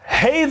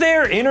Hey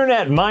there,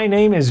 Internet. My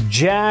name is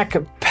Jack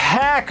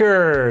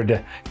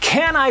Packard.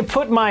 Can I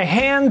put my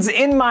hands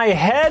in my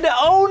head?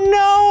 Oh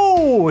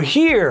no!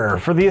 Here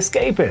for The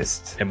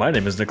Escapist. And my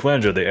name is Nick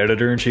Landra, the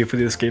editor-in-chief of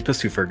The Escapist,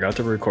 who forgot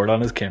to record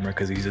on his camera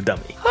because he's a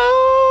dummy.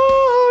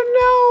 Oh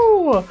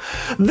no!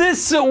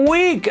 This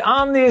week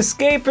on The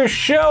Escapist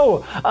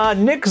Show,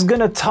 Nick's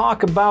gonna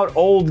talk about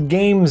old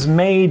games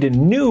made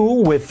new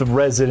with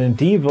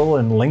Resident Evil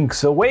and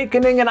Link's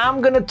Awakening, and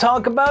I'm gonna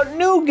talk about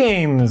new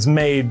games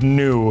made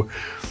new.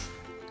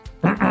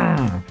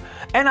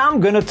 And I'm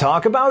gonna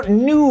talk about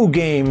new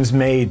games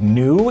made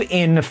new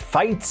in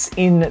Fights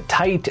in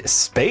Tight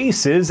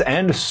Spaces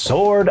and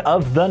Sword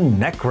of the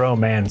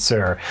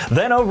Necromancer.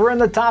 Then over in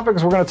the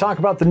topics, we're gonna talk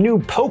about the new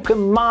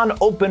Pokémon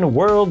open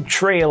world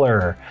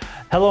trailer.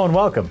 Hello and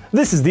welcome.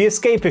 This is The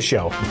Escapist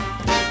Show.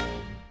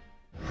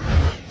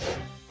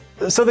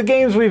 So the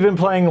games we've been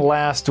playing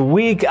last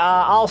week,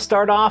 I'll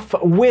start off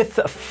with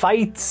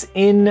Fights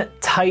in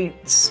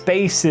Tight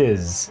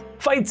Spaces.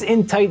 Fights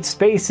in Tight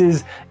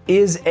Spaces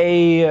is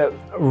a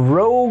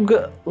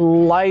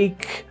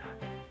rogue-like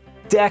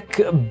deck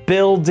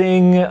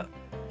building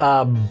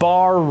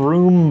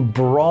bar-room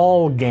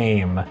brawl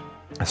game.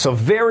 So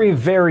very,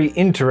 very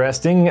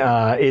interesting.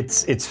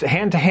 It's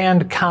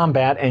hand-to-hand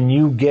combat, and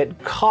you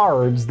get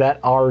cards that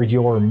are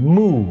your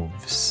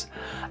moves.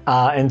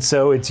 And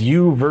so it's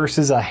you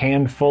versus a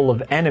handful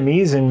of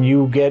enemies, and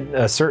you get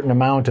a certain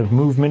amount of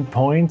movement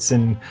points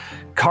and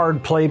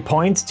card play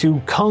points to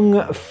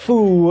kung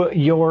fu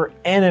your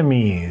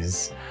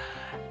enemies.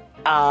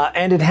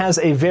 And it has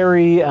a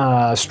very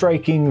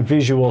striking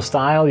visual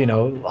style, you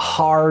know,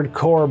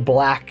 hardcore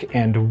black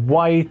and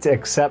white,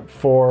 except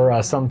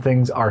for some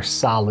things are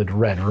solid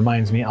red.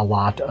 Reminds me a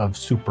lot of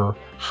Super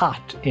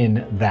Hot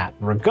in that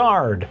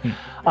regard.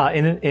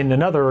 In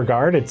another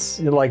regard, it's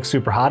like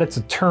Super Hot. It's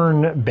a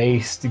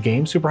turn-based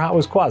game. Super Hot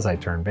was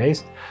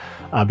quasi-turn-based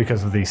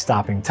because of the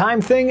stopping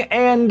time thing,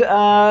 and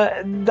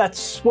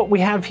that's what we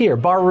have here.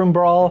 Barroom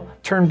Brawl,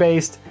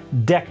 turn-based,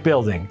 deck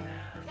building.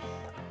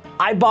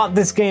 I bought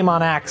this game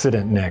on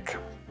accident, Nick.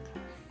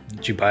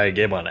 Did you buy a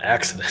game on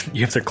accident?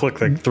 You have to click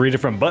like 3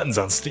 different buttons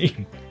on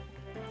Steam.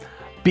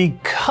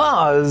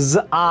 Because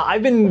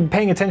I've been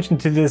paying attention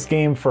to this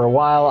game for a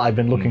while. I've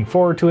been looking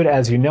forward to it.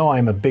 As you know,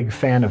 I'm a big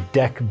fan of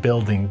deck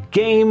building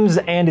games,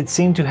 and it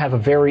seemed to have a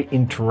very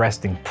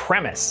interesting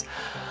premise.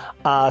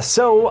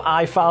 So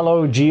I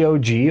follow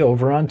GOG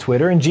over on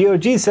Twitter, and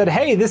GOG said,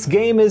 hey, this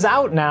game is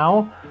out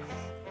now.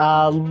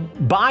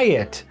 Buy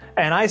it.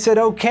 And I said,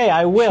 okay,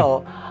 I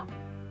will.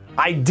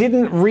 I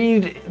didn't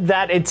read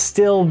that it's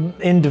still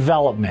in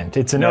development.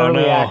 It's an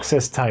early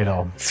access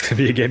title. It's going to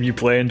be a game you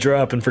play and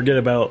drop and forget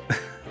about.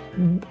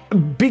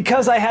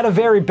 Because I had a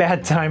very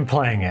bad time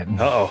playing it.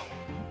 Uh-oh.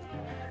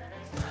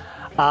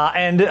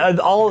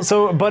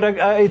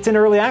 It's in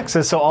early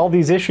access, so all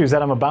these issues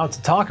that I'm about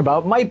to talk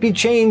about might be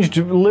changed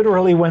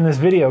literally when this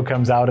video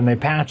comes out and they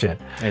patch it.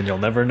 And you'll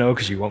never know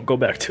because you won't go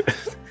back to it.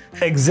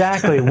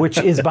 Exactly, which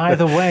is, by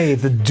the way,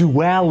 the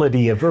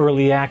duality of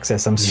early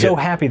access. I'm so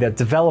happy that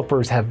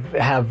developers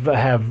have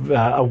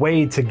a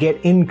way to get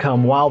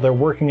income while they're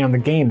working on the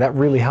game. That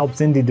really helps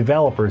indie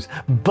developers.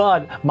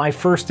 But my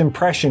first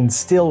impressions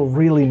still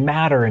really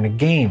matter in a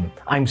game.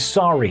 I'm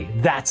sorry,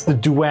 that's the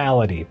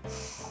duality.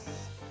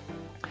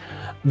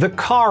 The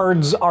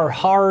cards are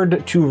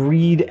hard to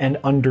read and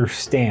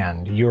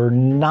understand. You're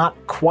not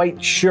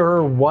quite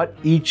sure what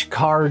each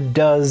card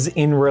does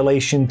in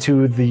relation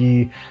to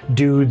the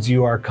dudes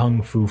you are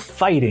kung fu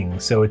fighting,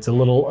 so it's a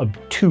little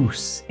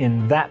obtuse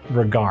in that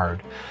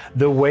regard.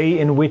 The way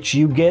in which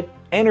you get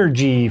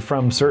energy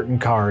from certain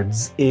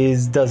cards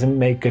doesn't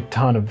make a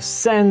ton of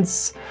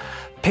sense.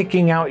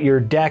 Picking out your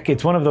deck,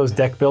 it's one of those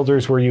deck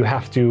builders where you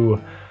have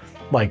to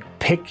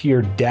pick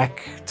your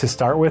deck to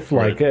start with,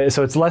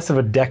 so it's less of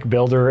a deck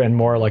builder and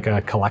more like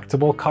a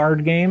collectible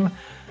card game.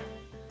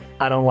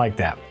 I don't like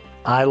that.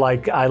 I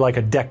like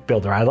a deck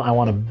builder. I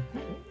want to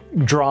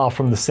draw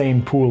from the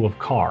same pool of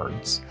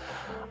cards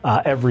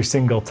every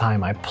single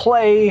time I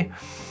play.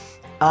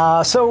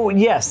 So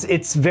yes,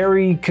 it's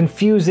very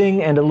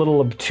confusing and a little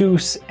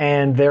obtuse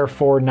and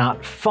therefore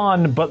not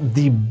fun, but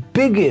the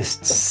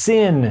biggest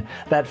sin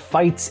that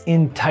Fights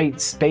in Tight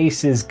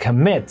Spaces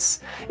commits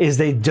is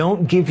they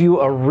don't give you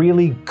a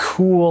really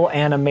cool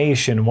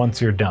animation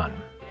once you're done.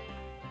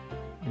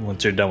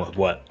 Once you're done with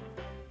what?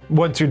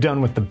 Once you're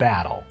done with the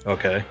battle.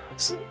 Okay.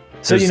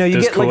 So you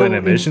get cool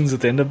animations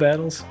at the end of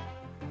battles?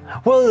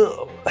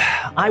 Well,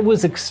 I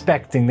was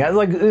expecting that.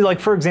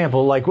 Like for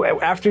example,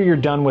 after you're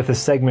done with a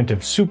segment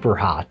of Super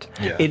Hot,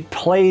 it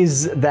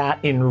plays that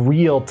in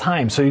real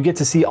time. So you get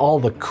to see all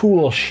the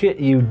cool shit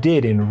you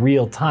did in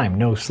real time.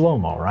 No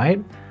slow-mo,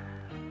 right?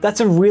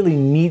 That's a really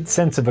neat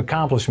sense of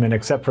accomplishment,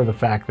 except for the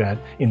fact that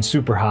in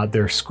Super Hot,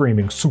 they're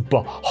screaming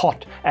super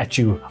hot at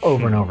you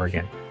over and over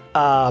again.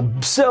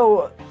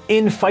 So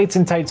in Fights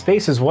in Tight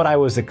Spaces, what I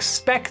was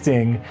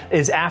expecting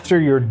is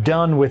after you're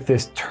done with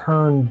this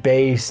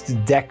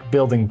turn-based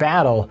deck-building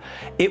battle,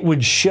 it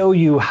would show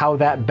you how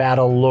that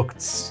battle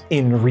looked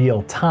in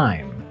real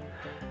time.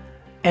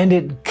 And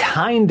it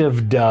kind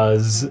of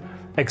does,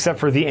 except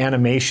for the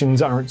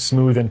animations aren't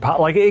smooth and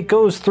like it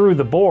goes through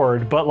the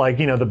board, but like,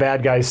 you know, the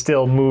bad guys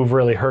still move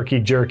really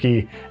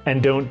herky-jerky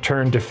and don't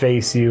turn to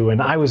face you.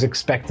 And I was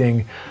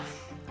expecting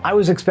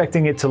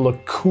it to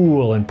look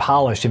cool and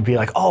polished and be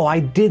like, oh,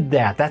 I did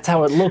that. That's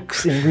how it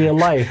looks in real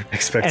life.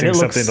 Expecting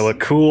something to look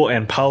cool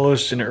and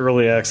polished in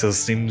early access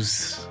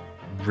seems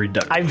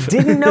reductive. I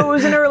didn't know it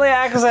was in early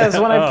access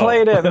when I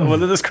played it. Well,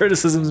 then this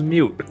criticism's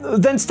mute.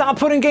 Then stop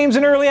putting games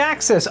in early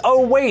access.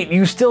 Oh, wait,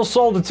 you still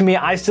sold it to me.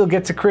 I still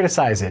get to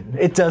criticize it.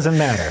 It doesn't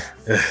matter.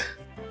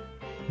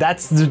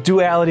 That's the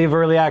duality of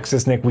early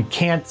access, Nick. We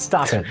can't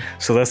stop it.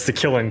 So that's the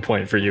killing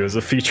point for you, is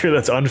a feature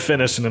that's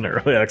unfinished in an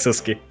early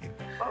access game.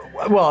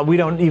 Well, we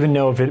don't even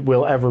know if it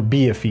will ever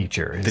be a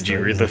feature. Did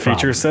you read the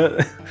feature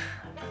set?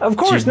 Of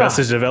course not. Did you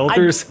message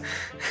developers?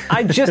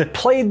 I just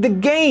played the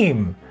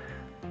game.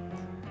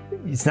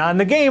 It's not in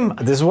the game.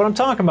 This is what I'm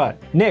talking about.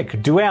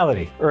 Nick,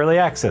 duality, early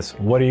access.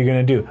 What are you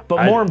going to do?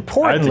 But more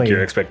importantly, I think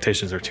your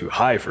expectations are too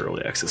high for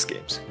early access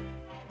games.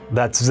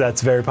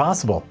 That's very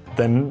possible.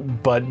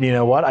 But you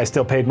know what? I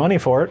still paid money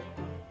for it.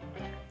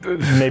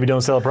 Maybe don't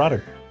sell a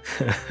product.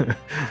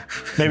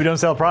 Maybe don't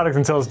sell a product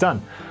until it's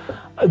done.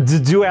 The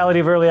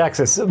duality of early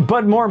access.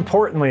 But more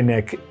importantly,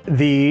 Nick,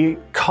 the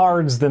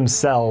cards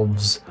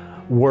themselves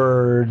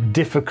were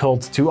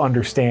difficult to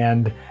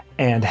understand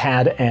and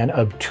had an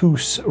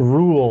obtuse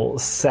rule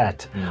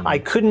set. I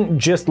couldn't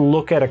just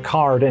look at a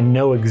card and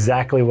know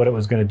exactly what it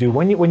was going to do.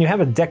 When you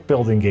have a deck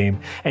building game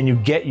and you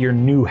get your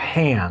new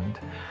hand,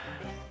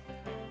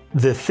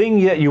 the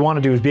thing that you want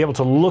to do is be able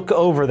to look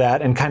over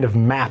that and kind of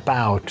map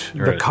out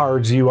the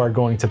cards you are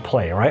going to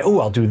play, right? Oh,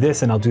 I'll do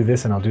this and I'll do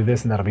this and I'll do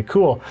this and that'll be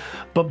cool.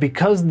 But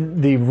because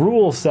the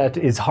rule set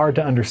is hard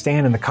to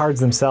understand and the cards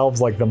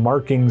themselves, like the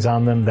markings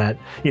on them that,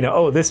 you know,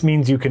 oh, this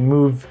means you can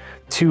move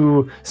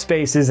 2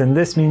 spaces and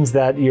this means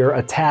that your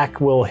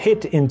attack will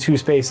hit in 2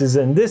 spaces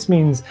and this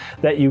means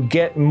that you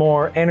get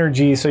more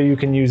energy so you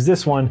can use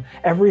this one.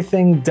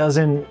 Everything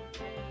doesn't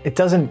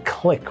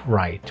click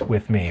right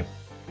with me.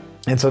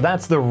 And so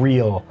that's the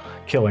real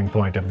killing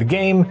point of the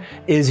game,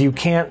 is you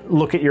can't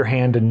look at your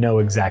hand and know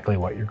exactly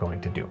what you're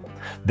going to do.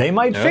 They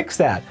might fix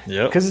that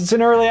because it's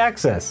an early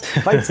access.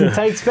 Fights in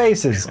tight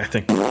spaces. I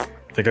think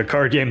a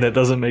card game that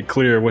doesn't make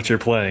clear what you're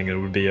playing, it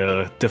would be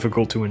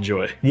difficult to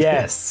enjoy.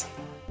 Yes.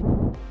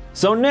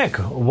 So Nick,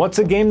 what's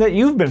a game that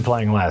you've been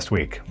playing last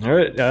week? All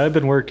right, I've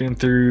been working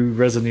through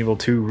Resident Evil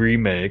 2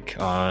 Remake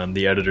on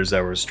the Editor's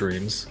Hour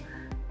streams.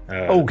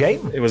 Okay.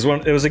 It was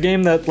a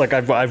game that like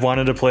I've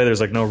wanted to play.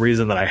 There's like no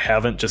reason that I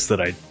haven't, just that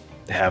I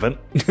haven't.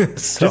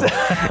 So,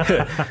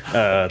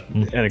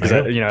 and because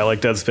I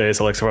like Dead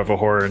Space, I like survival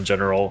horror in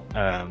general.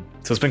 So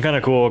it's been kind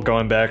of cool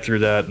going back through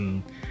that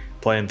and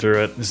playing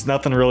through it. There's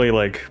nothing really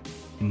like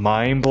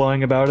mind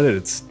blowing about it.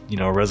 It's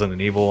Resident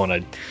Evil, and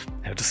I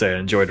have to say I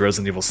enjoyed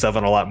Resident Evil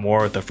 7 a lot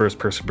more with the first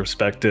person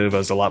perspective. I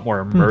was a lot more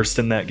immersed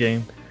in that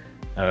game.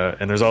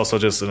 And there's also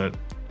just an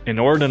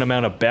inordinate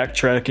amount of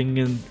backtracking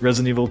in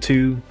Resident Evil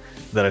 2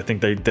 that I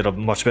think they did a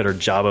much better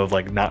job of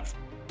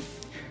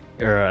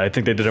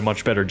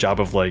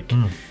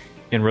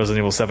in Resident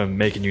Evil 7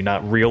 making you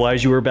not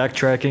realize you were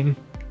backtracking,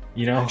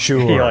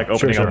 Sure. like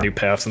opening up new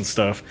paths and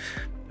stuff.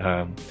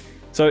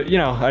 So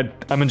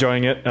I'm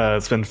enjoying it.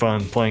 It's been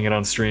fun playing it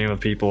on stream with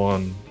people,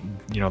 and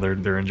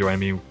they're enjoying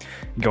me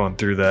going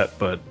through that.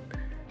 But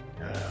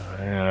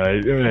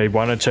I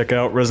want to check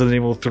out Resident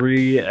Evil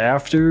 3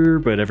 after,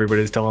 but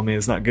everybody's telling me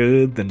it's not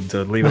good, then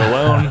to leave it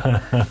alone.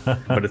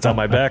 But it's on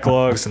my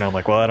backlogs, and I'm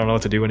like, well, I don't know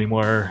what to do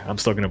anymore. I'm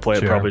still going to play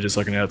it, probably just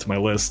looking at it to my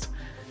list,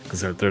 because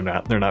they're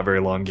not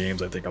very long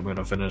games. I think I'm going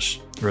to finish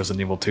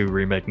Resident Evil 2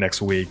 Remake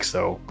next week,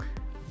 so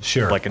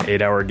like an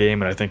 8-hour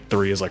game, and I think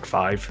 3 is like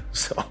 5.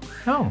 So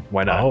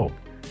why not? Oh.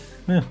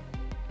 Yeah.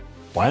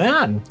 Why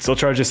not? Still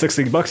charge you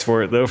 $60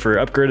 for it though, for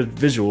upgraded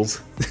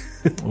visuals.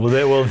 Well,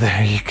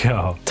 there you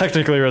go.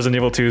 Technically, Resident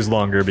Evil 2 is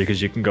longer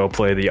because you can go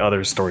play the other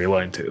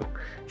storyline too,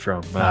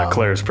 from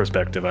Claire's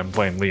perspective. I'm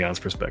playing Leon's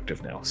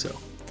perspective now, so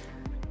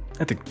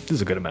I think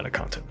there's a good amount of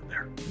content in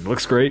there. It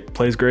looks great,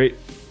 plays great,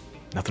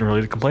 nothing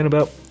really to complain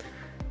about.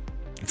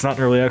 It's not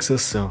in early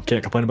access, so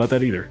can't complain about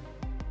that either.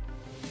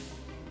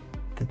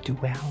 The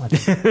duality.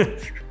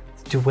 The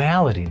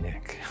duality,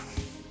 Nick.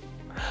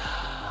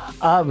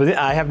 But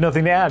I have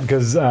nothing to add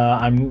because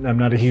I'm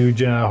not a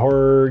huge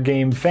horror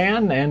game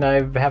fan, and I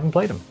haven't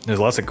played them. There's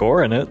lots of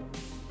gore in it.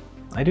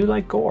 I do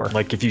like gore.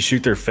 Like if you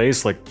shoot their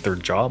face, like their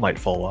jaw might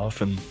fall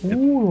off and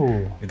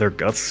their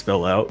guts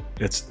spill out.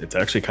 It's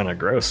actually kind of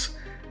gross.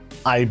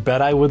 I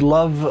bet I would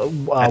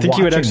love I think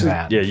you would actually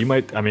that. Yeah, you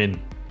might. I mean,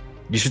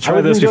 you should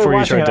try this before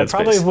you try Dead Space.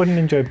 I probably wouldn't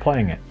enjoy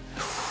playing it.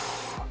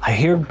 I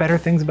hear better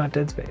things about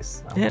Dead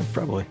Space. Yeah,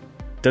 probably.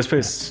 Dead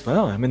Space,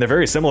 well, I mean, they're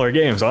very similar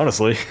games,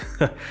 honestly.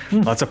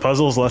 Lots of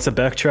puzzles, lots of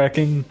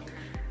backtracking.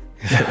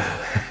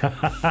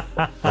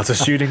 Lots of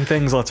shooting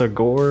things, lots of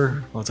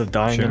gore, lots of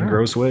dying in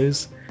gross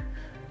ways.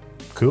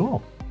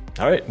 Cool.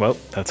 All right, well,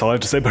 that's all I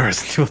have to say about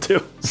Resident Evil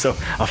 2. So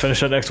I'll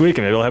finish that next week,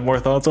 and maybe I'll have more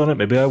thoughts on it.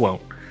 Maybe I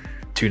won't.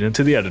 Tune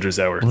into the Editor's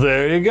Hour.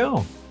 There you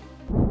go.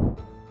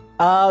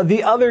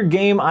 The other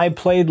game I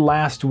played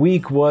last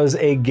week was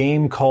a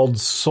game called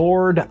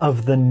Sword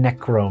of the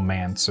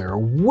Necromancer,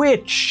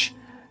 which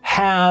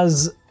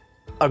has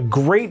a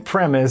great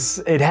premise.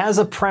 It has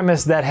a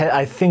premise that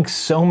I think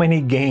so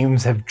many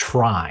games have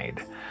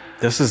tried.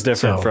 This is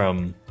different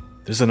from...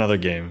 There's another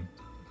game,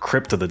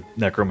 Crypt of the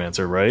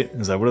Necromancer, right?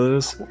 Is that what it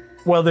is?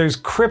 Well, there's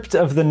Crypt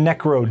of the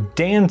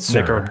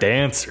Necrodancer.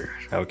 Necrodancer,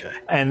 okay.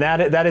 And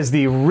that is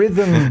the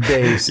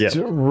rhythm-based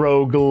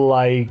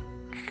roguelike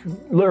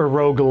or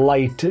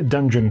roguelite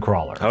dungeon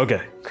crawler.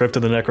 Okay. Crypt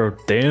of the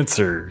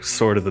Necrodancer,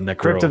 Sword of the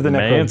Necromancer. Crypt of the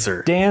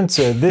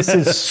Necrodancer. This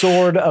is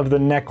Sword of the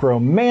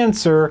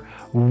Necromancer,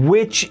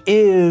 which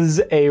is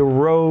a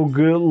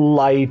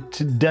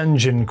roguelite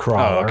dungeon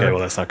crawler. Oh, okay.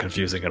 Well, that's not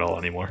confusing at all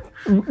anymore.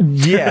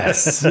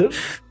 Yes.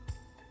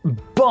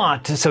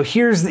 But, so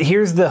here's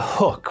the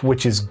hook,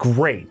 which is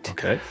great.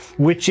 Okay.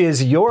 Which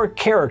is your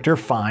character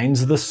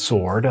finds the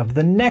Sword of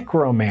the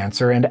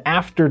Necromancer, and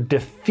after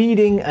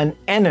defeating an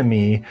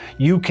enemy,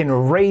 you can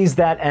raise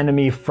that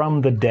enemy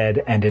from the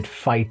dead, and it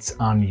fights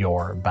on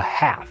your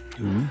behalf.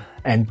 Mm-hmm.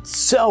 And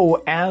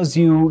so, as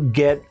you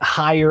get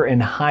higher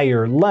and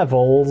higher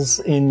levels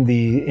in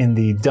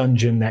the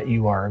dungeon that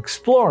you are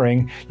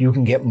exploring, you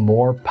can get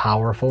more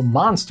powerful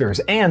monsters.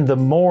 And the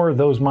more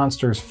those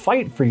monsters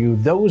fight for you,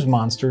 those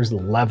monsters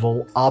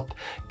level up,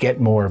 get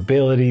more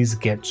abilities,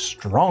 get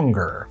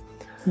stronger.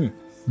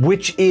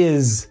 Which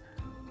is,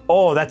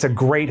 that's a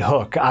great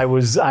hook. I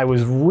was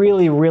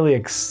really, really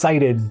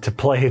excited to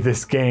play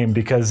this game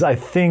because I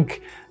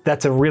think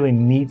that's a really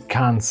neat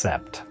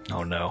concept.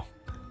 Oh no.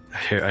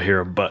 I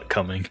hear a butt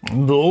coming.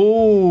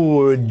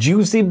 Oh,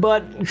 juicy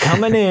butt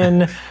coming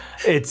in.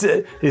 This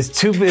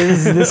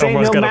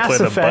ain't no Mass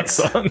Effect.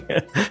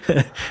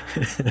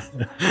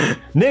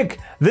 Nick,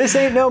 this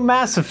ain't no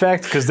Mass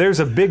Effect because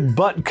there's a big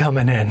butt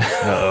coming in.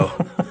 Uh-oh.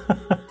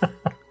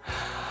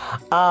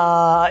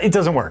 It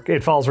doesn't work.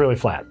 It falls really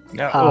flat.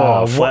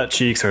 Flat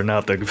cheeks are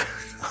not the...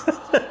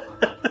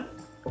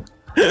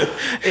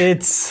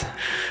 It's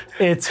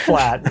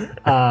flat.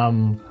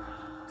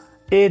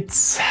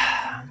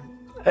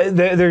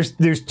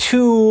 There's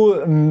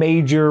two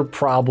major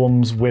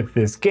problems with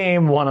this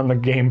game, one on the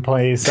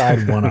gameplay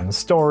side, one on the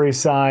story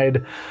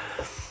side.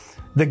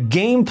 The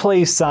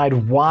gameplay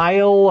side,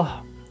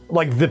 while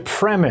like the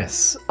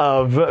premise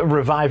of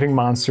reviving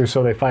monsters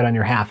so they fight on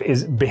your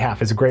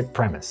behalf is a great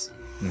premise.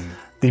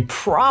 The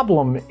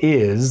problem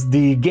is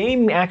the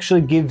game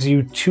actually gives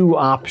you two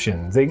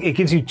options. It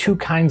gives you two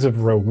kinds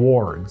of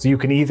rewards. You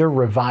can either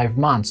revive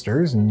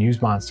monsters and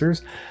use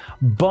monsters,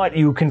 but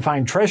you can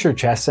find treasure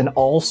chests and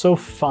also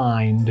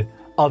find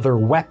other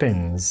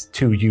weapons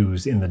to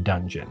use in the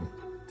dungeon.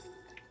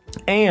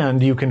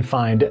 And you can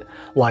find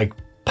like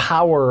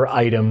power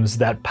items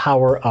that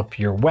power up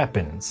your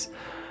weapons.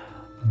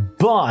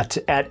 But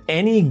at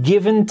any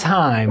given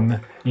time,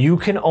 you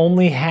can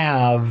only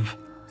have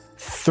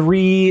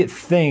 3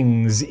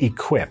 things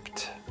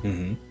equipped.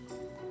 Mm-hmm.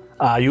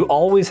 You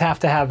always have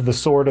to have the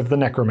Sword of the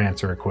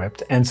Necromancer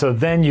equipped, and so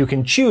then you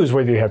can choose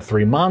whether you have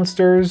 3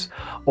 monsters,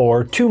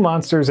 or 2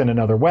 monsters and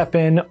another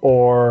weapon,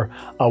 or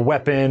a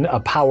weapon, a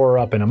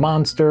power-up, and a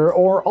monster,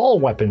 or all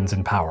weapons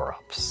and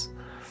power-ups.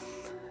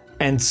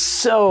 And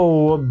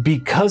so,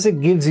 because it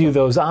gives you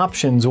those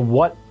options,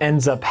 what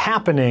ends up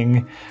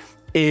happening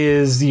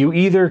is you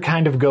either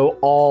kind of go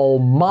all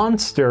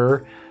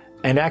monster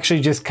and actually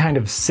just kind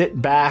of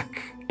sit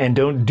back and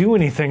don't do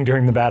anything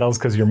during the battles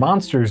because your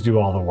monsters do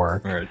all the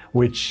work, right,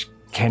 which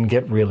can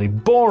get really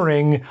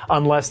boring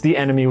unless the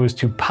enemy was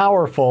too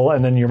powerful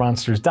and then your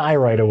monsters die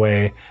right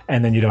away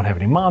and then you don't have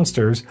any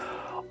monsters.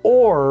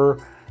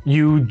 Or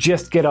you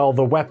just get all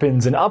the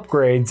weapons and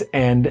upgrades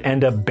and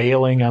end up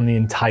bailing on the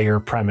entire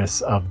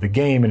premise of the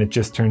game and it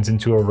just turns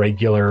into a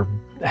regular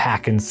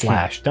hack and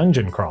slash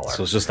dungeon crawler.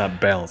 So it's just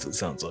not balanced, it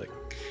sounds like.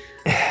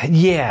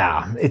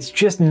 Yeah, it's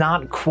just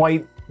not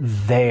quite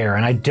there,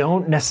 and I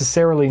don't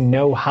necessarily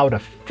know how to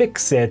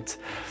fix it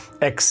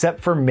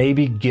except for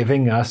maybe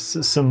giving us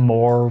some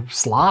more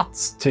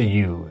slots to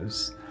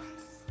use.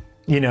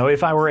 You know,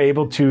 if I were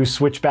able to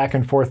switch back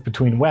and forth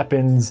between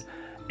weapons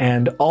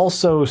and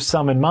also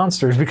summon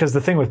monsters, because the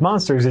thing with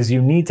monsters is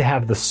you need to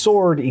have the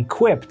sword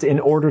equipped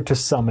in order to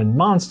summon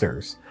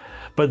monsters.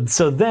 But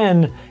so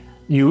then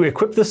you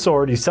equip the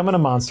sword, you summon a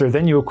monster,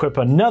 then you equip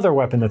another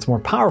weapon that's more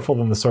powerful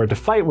than the sword to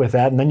fight with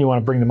that, and then you want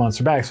to bring the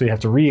monster back, so you have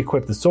to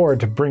re-equip the sword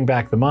to bring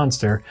back the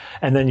monster,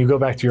 and then you go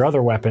back to your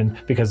other weapon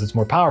because it's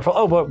more powerful.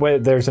 Oh, but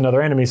wait, there's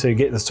another enemy, so you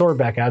get the sword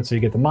back out, so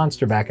you get the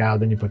monster back out,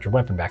 then you put your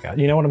weapon back out.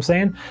 You know what I'm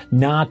saying?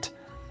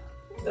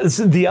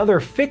 The other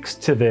fix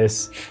to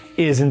this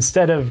is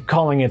instead of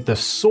calling it the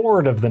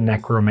Sword of the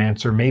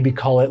Necromancer, maybe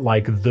call it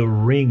like the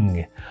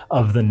Ring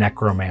of the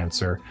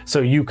Necromancer,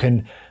 so you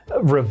can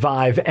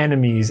revive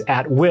enemies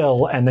at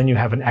will, and then you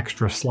have an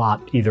extra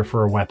slot either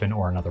for a weapon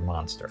or another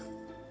monster.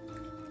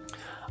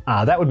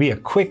 That would be a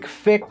quick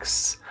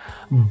fix,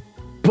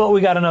 but we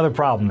got another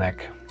problem,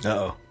 Nick.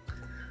 Uh-oh.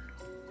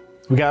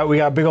 We got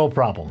a big old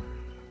problem.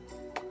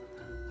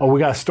 Oh, we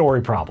got a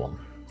story problem.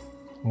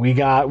 We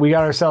got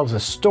ourselves a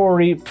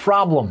story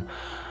problem.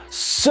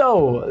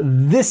 So,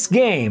 this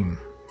game,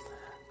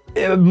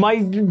 it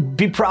might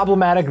be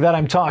problematic that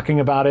I'm talking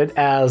about it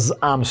as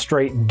I'm a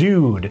straight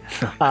dude,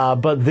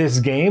 but this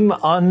game,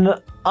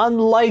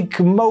 unlike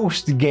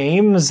most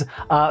games,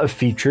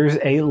 features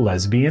a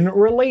lesbian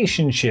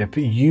relationship.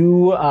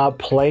 You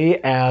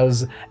play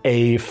as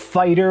a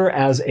fighter,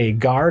 as a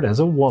guard, as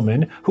a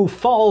woman who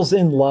falls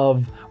in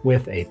love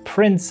with a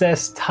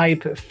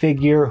princess-type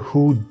figure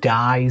who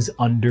dies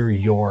under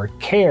your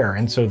care.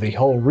 And so the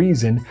whole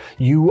reason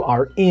you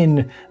are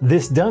in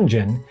this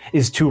dungeon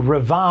is to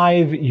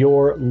revive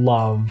your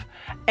love.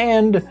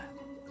 And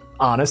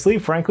honestly,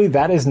 frankly,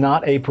 that is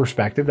not a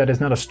perspective, that is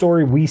not a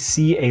story we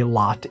see a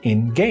lot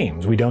in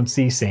games. We don't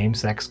see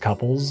same-sex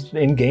couples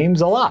in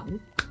games a lot.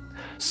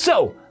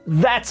 So,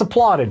 that's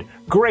applauded.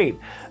 Great.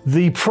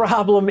 The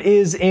problem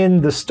is in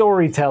the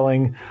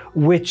storytelling,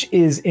 which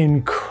is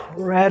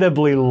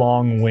incredibly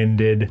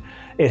long-winded.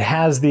 It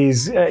has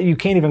these, you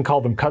can't even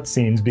call them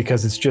cutscenes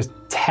because it's just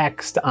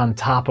text on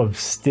top of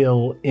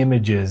still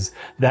images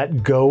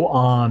that go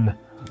on.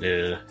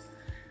 Yeah.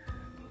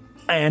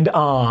 And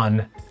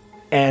on.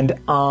 And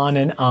on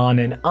and on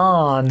and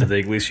on. Did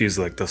they at least use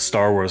like the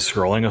Star Wars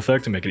scrolling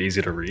effect to make it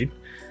easy to read?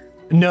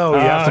 No, you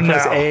have to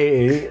press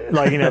A,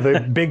 like, the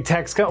big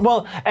text.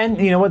 Well, and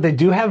you know what? They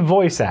do have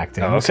voice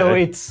acting. Oh, okay. So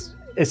it's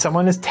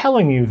someone is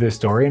telling you this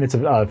story, and it's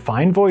a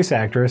fine voice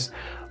actress,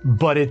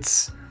 but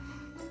it's,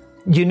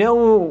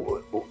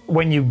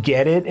 when you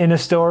get it in a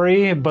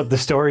story, but the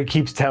story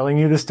keeps telling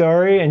you the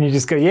story, and you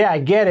just go, yeah, I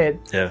get it.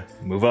 Yeah,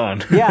 move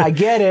on. Yeah, I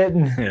get it.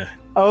 Yeah.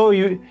 Oh,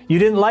 you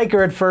didn't like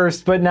her at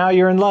first, but now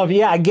you're in love.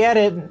 Yeah, I get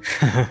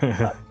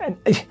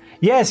it.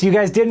 Yes, you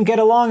guys didn't get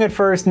along at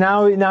first.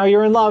 Now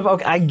you're in love.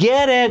 Okay, I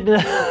get it.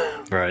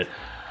 Right.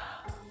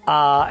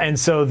 And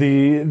so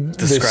describing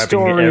the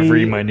story,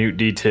 every minute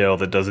detail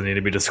that doesn't need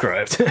to be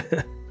described.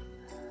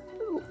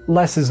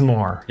 Less is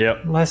more.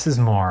 Yep. Less is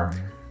more.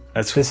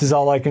 This is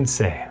all I can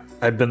say.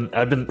 I've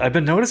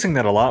been noticing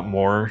that a lot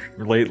more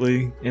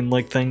lately in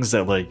like things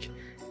that like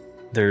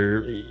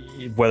they're,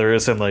 whether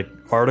it's in like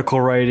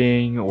article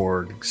writing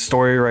or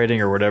story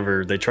writing or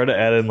whatever, they try to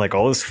add in like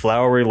all this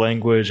flowery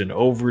language and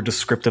over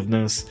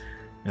descriptiveness,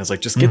 and it's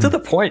like, just get to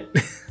the point.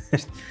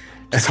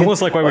 It's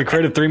almost like why we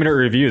created 3-minute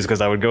reviews,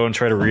 because I would go and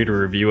try to read a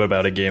review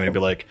about a game and it'd be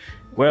like,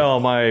 well,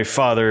 my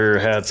father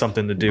had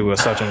something to do with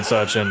such and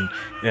such, and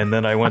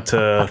then I went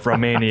to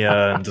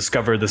Romania and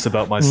discovered this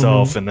about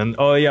myself, and then,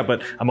 oh yeah,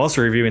 but I'm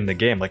also reviewing the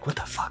game. Like, what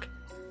the fuck?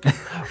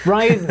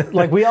 Right?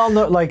 Like, we all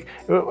know, like,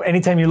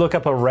 anytime you look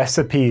up a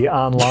recipe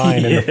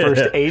online and the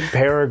first 8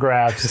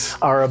 paragraphs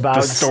are about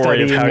the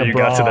story of how you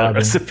got to that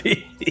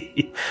recipe.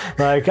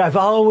 Like, I've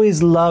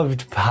always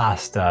loved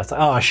pasta. It's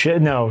like, oh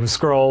shit, no,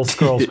 scroll,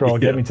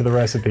 get me to the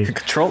recipe.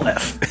 Control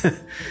F.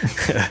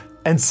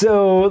 And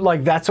so,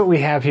 like, that's what we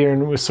have here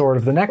with Sword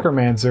of the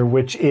Necromancer,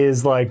 which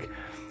is like,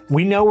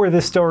 we know where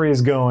this story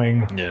is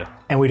going,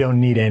 and we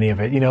don't need any of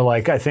it.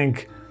 Like, I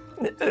think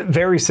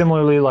very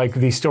similarly, like,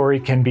 the story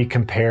can be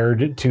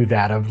compared to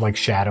that of like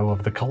Shadow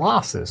of the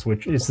Colossus,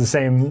 which is the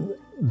same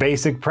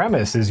basic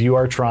premise, is you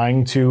are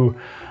trying to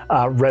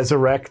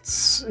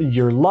resurrect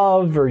your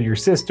love or your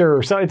sister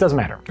or so. It doesn't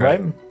matter,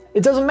 right?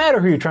 It doesn't matter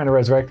who you're trying to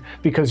resurrect,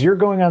 because you're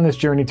going on this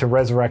journey to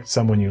resurrect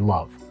someone you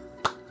love.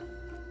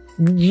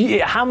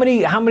 Yeah, how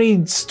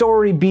many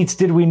story beats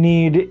did we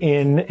need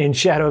in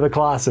Shadow of the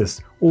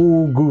Colossus?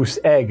 Ooh, goose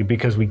egg,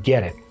 because we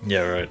get it.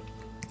 Yeah, right.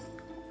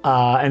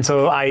 And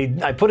so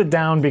I put it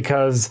down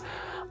because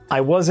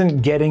I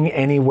wasn't getting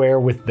anywhere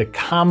with the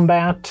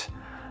combat,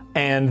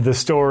 and the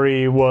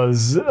story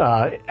was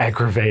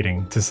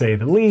aggravating, to say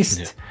the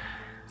least.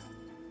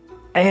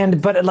 Yeah.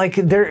 But like,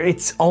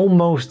 it's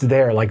almost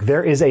there. Like,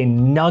 there is a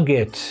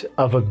nugget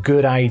of a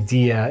good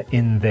idea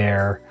in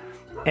there,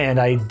 and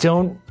I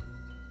don't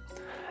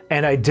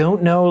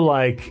know,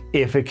 like,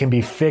 if it can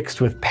be fixed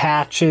with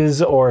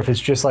patches, or if it's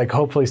just like,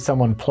 hopefully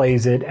someone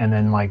plays it and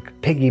then like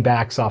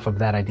piggybacks off of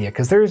that idea.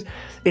 Because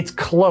it's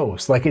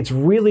close. Like, it's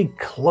really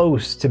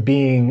close to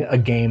being a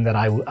game that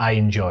I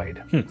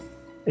enjoyed.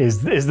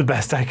 Is the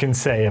best I can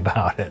say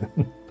about it.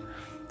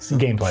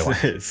 Gameplay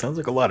wise. It sounds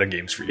like a lot of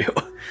games for you.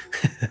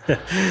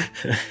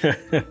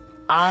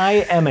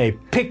 I am a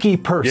picky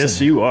person. Yes,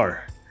 you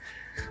are.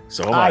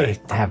 So am I.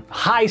 I have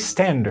high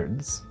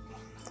standards.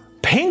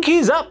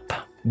 Pinkies up,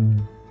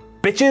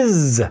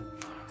 bitches.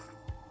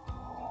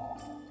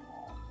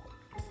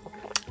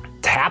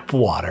 Tap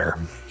water.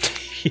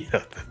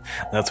 Yeah,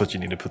 that's what you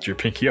need to put your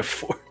pinky up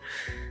for.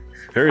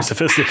 Very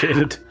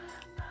sophisticated.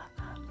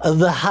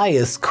 The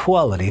highest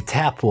quality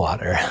tap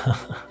water.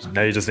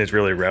 Now you just need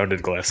really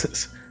rounded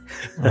glasses.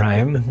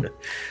 Right.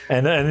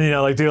 And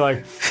like do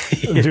like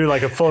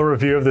a full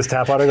review of this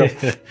tap water.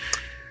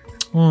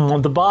 Go,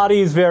 the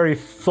body's very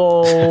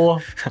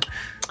full.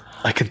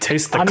 I can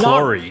taste the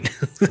chlorine.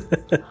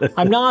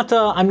 I'm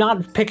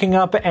not picking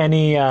up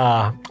any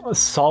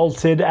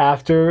salted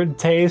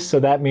aftertaste, so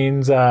that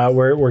means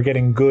we're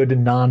getting good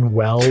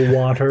non-well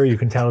water. You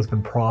can tell it's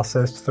been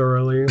processed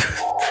thoroughly.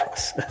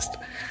 Processed.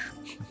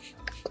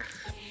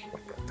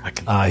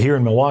 Here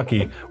in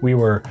Milwaukee, we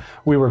were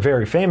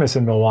very famous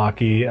in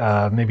Milwaukee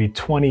maybe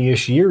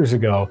 20-ish years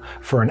ago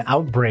for an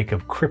outbreak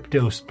of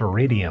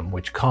cryptosporidium,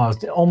 which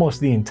caused almost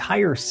the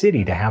entire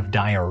city to have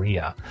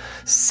diarrhea.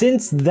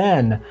 Since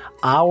then,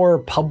 our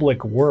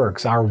public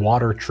works, our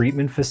water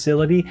treatment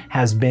facility,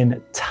 has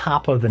been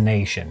top of the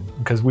nation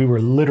because we were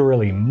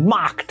literally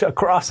mocked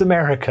across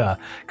America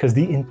because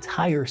the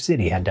entire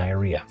city had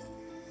diarrhea.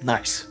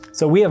 Nice.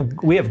 So we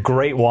have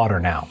great water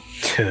now.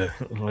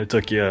 Well, it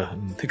took you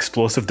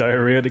explosive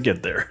diarrhea to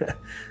get there.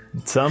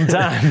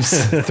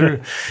 Sometimes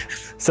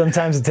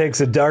it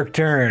takes a dark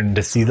turn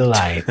to see the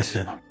light.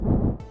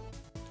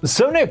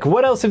 So Nick,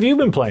 what else have you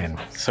been playing?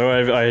 So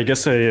I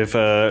guess I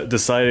have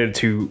decided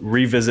to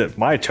revisit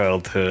my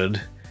childhood,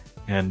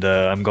 and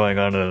I'm going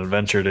on an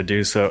adventure to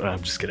do so.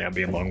 I'm just kidding. I'm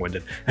being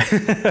long-winded,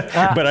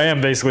 but I am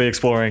basically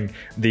exploring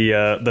the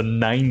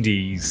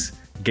 90s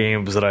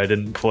games that I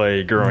didn't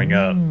play growing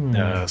up.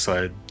 So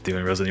I'm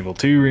doing Resident Evil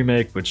 2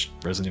 remake, which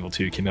Resident Evil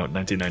 2 came out in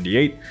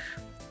 1998.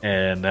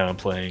 And now I'm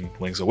playing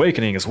Link's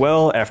Awakening as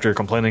well, after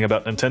complaining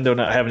about Nintendo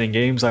not having any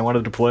games I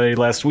wanted to play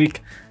last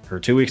week, or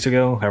 2 weeks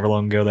ago, however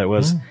long ago that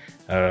was,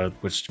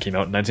 which came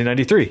out in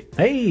 1993.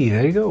 Hey,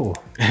 there you go.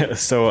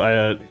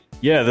 So,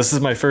 this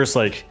is my first,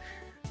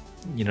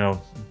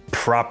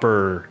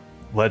 proper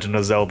Legend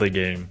of Zelda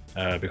game,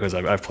 because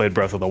I've played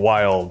Breath of the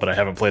Wild, but I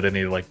haven't played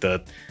any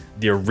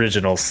the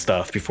original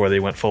stuff before they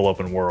went full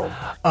open world.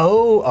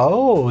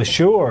 Oh,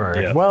 sure.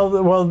 Yeah.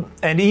 Well,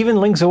 and even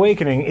Link's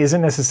Awakening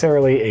isn't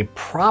necessarily a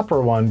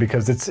proper one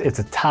because it's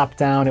a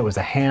top-down. It was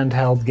a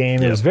handheld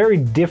game. Yep. It was very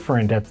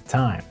different at the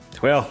time.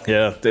 Well,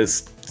 yeah,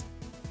 it's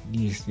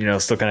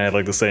still kind of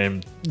had the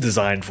same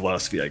design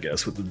philosophy, I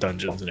guess, with the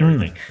dungeons and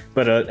everything.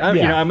 But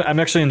I'm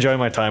actually enjoying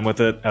my time with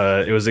it.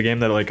 It was a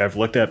game that I've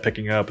looked at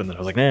picking up, and then I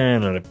was like,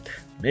 nah,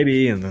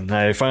 maybe. And then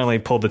I finally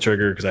pulled the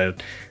trigger because I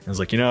was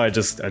like, I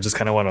just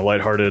kind of want a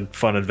lighthearted,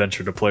 fun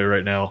adventure to play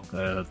right now.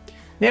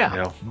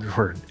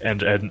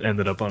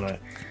 Ended up on a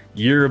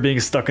year of being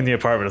stuck in the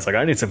apartment. It's like,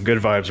 I need some good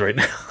vibes right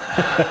now.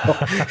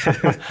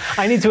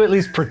 I need to at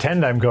least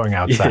pretend I'm going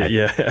outside.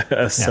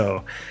 Yeah.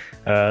 So.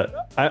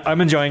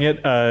 I'm enjoying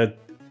it.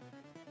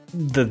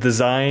 The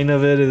design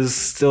of it is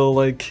still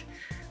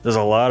there's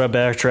a lot of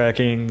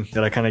backtracking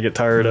that I kind of get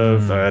tired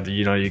of.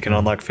 You can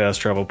unlock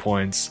fast travel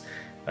points.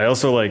 I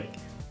also I'm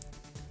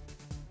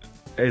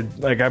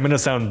gonna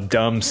sound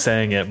dumb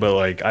saying it,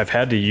 but I've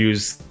had to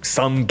use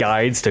some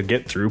guides to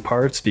get through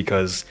parts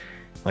because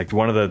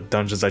one of the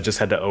dungeons I just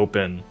had to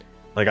open.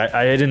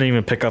 I didn't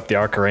even pick up the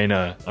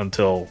Ocarina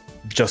until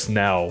just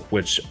now,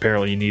 which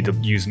apparently you need to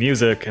use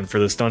music. And for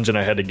this dungeon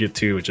I had to get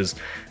to, which is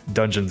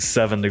Dungeon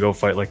 7, to go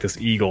fight this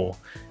eagle,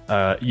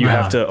 you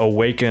have to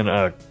awaken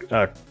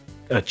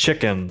a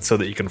chicken so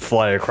that you can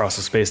fly across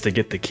the space to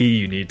get the key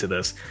you need to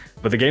this.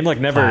 But the game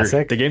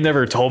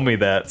never told me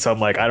that, so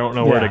I'm I don't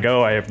know where to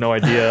go. I have no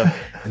idea.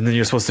 And then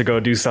you're supposed to go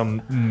do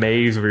some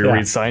maze where you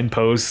read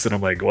signposts, and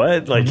I'm like,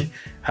 what?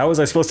 How was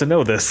I supposed to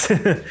know this?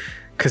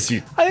 Because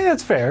I think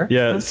that's fair.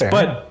 Yeah, that's fair.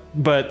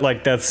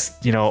 But that's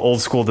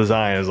old school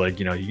design is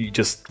you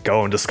just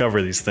go and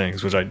discover these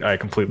things, which I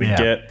completely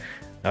get.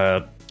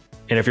 And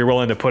if you're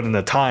willing to put in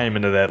the time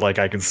into that,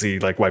 I can see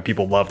why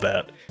people love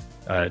that.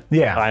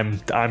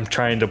 I'm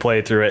trying to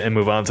play through it and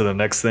move on to the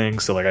next thing,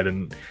 so I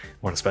didn't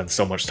want to spend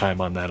so much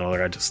time on that.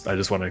 I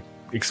just want to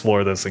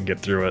explore this and get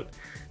through it.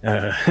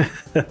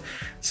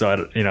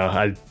 So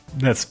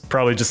that's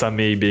probably just on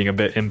me being a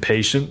bit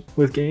impatient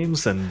with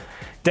games. And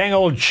dang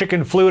old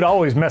chicken flute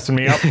always messing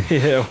me up.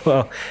 Yeah,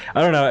 well,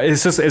 I don't know.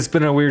 It's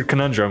been a weird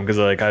conundrum because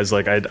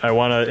I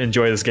want to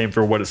enjoy this game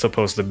for what it's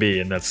supposed to be,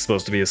 and that's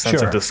supposed to be a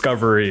sense of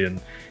discovery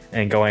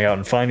and going out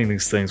and finding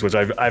these things, which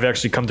I've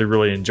actually come to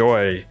really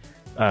enjoy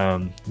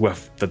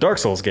with the Dark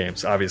Souls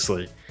games,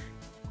 obviously.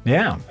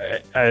 Yeah.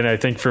 And I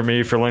think for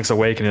me, for Link's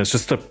Awakening, it's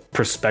just the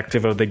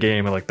perspective of the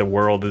game, and the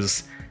world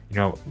is,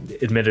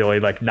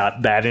 admittedly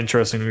not that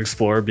interesting to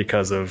explore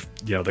because of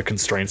the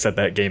constraints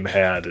that game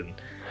had, and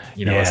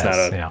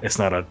it's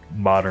not a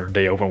modern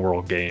day open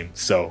world game.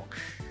 So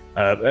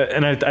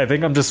and I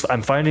think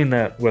I'm finding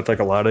that with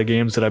a lot of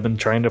games that I've been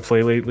trying to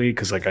play lately,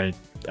 because I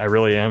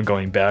really am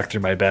going back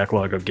through my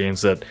backlog of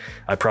games that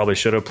I probably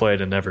should have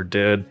played and never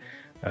did.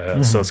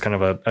 So it's kind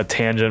of a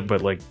tangent,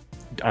 but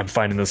I'm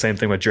finding the same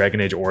thing with Dragon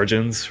Age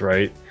Origins,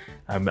 right?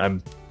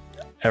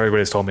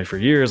 Everybody's told me for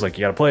years, you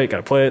gotta play it,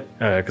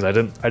 because I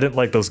didn't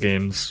like those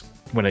games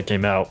when it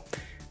came out.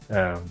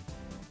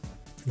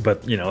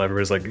 But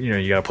everybody's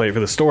you gotta play it for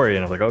the story,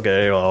 and I'm like,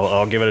 okay, well,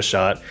 I'll give it a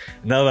shot.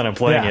 Now that I'm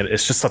playing it,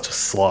 it's just such a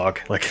slog.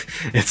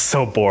 It's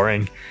so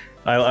boring.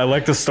 I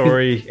like the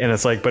story, and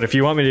it's but if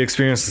you want me to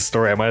experience the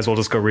story, I might as well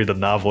just go read the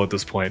novel at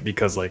this point,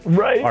 because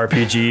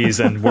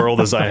RPGs and world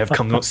design have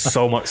come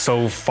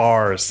so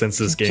far since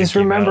this game just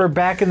came remember out.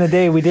 Back in the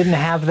day, we didn't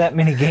have that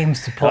many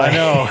games to play. I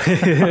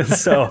know.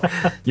 So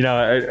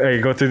I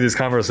go through these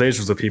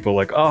conversations with people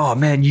oh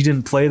man, you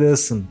didn't play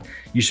this and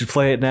you should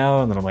play it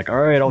now, and then I'm like, all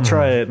right, I'll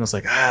try it, and it's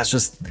it's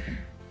just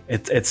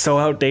it's so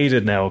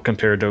outdated now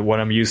compared to what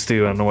I'm used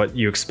to and what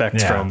you expect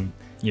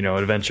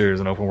adventures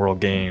and open world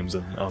games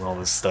and all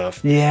this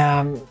stuff.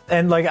 Yeah,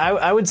 and like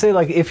I would say,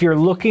 like if you're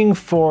looking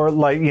for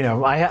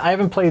I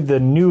haven't played the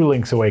new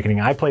Link's Awakening.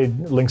 I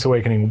played Link's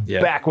Awakening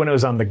back when it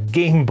was on the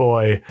Game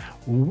Boy,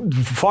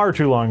 far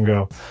too long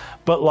ago.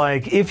 But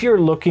like if you're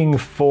looking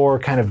for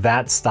kind of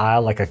that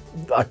style, like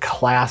a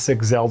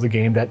classic Zelda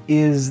game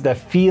that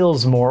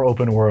feels more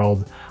open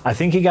world, I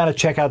think you got to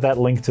check out that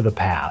Link to the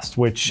Past,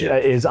 which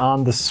is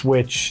on the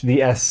Switch, the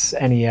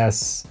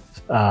SNES.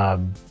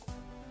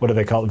 What do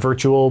they call it?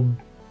 Virtual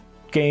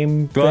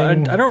game thing?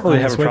 Well, I don't really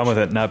have a problem with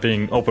it not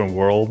being open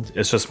world.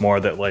 It's just more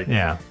that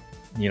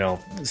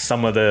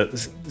some of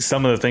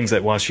the things that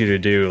it wants you to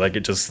do, like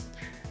it just,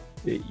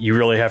 you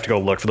really have to go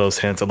look for those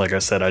hints. And like I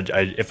said,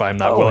 if I'm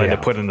not willing to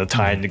put in the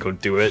time to go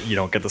do it, you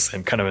don't get the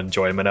same kind of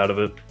enjoyment out of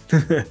it.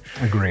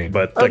 Agreed.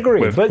 But with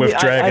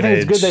Dragon I think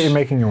Age, it's good that you're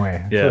making your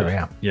way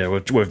through. Yeah.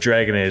 With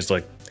Dragon Age,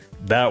 like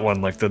that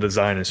one, like the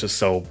design is just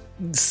so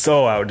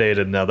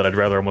outdated now that I'd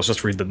rather almost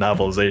just read the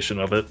novelization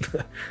of it.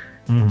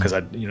 Because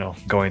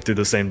going through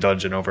the same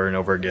dungeon over and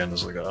over again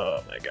is like,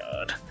 oh my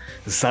god,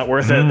 it's not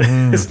worth it.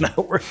 It's not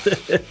worth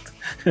it.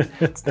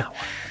 It's not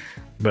worth it.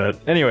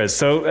 But anyways,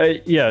 so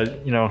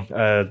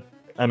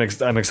I'm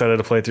excited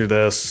to play through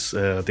this.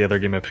 The other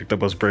game I picked up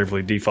was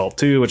Bravely Default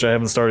 2, which I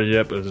haven't started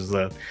yet, but it is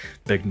a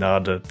big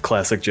nod to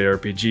classic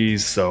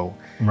JRPGs. So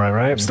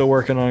right. I'm still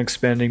working on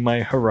expanding my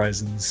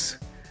horizons.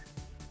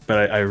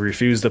 But I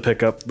refuse to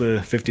pick up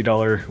the $50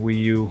 Wii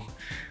U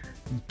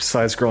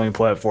side-scrolling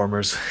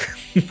platformers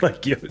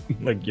like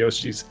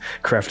Yoshi's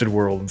Crafted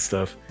World and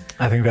stuff.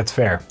 I think that's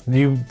fair.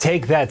 You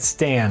take that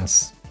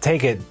stance.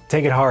 Take it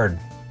hard.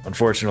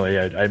 Unfortunately,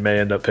 I may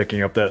end up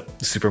picking up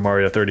that Super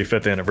Mario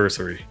 35th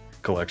Anniversary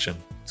collection.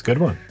 It's a good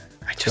one.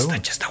 I just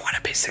don't want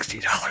to pay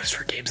 $60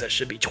 for games that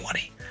should be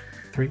 $20.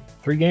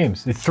 Three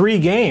games. 3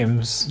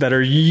 games that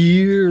are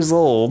years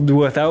old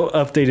without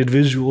updated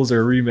visuals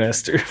or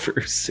remastered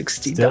for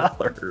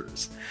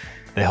 $60.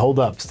 They hold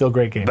up. Still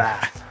great games.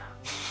 Bah.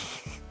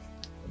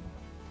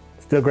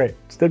 Still great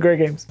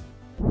games.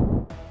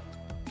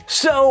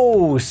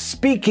 So,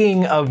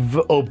 speaking of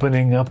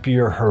opening up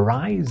your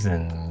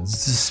horizons,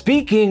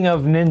 speaking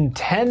of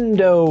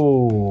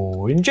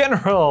Nintendo in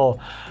general,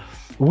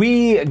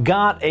 we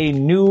got a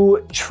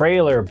new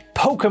trailer.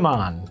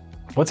 Pokémon.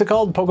 What's it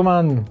called?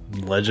 Pokémon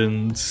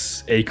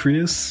Legends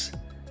Arceus?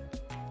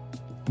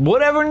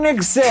 Whatever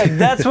Nick said,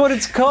 that's what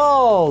it's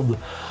called.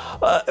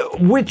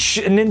 Which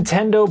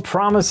Nintendo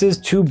promises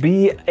to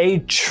be a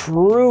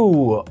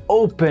true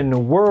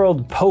open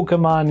world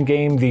Pokemon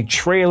game. The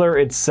trailer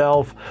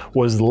itself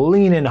was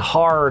leaning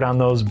hard on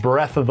those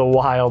Breath of the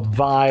Wild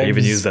vibes. They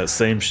even used that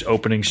same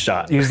opening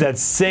shot. Use that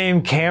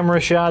same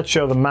camera shot,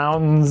 show the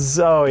mountains.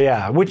 Oh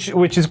yeah,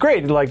 which is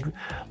great. Like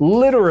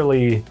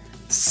literally,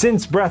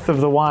 since Breath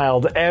of the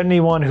Wild,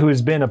 anyone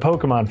who's been a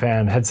Pokemon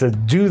fan had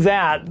said, do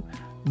that,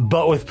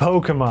 but with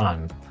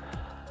Pokemon.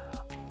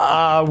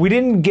 We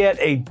didn't get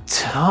a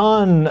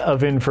ton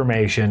of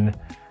information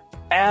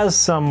as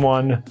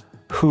someone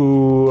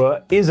who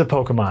is a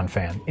Pokemon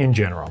fan in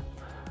general.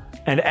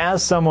 And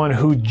as someone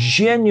who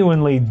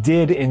genuinely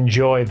did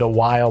enjoy the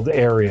wild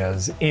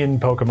areas in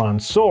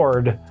Pokemon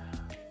Sword,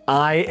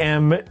 I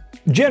am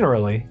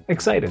generally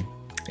excited.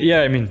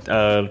 Yeah, I mean,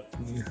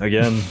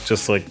 again,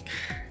 just like,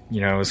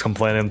 I was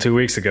complaining 2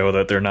 weeks ago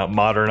that they're not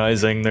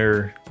modernizing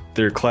their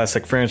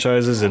classic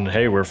franchises, and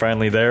hey, we're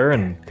finally there,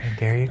 and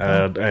there you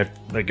go.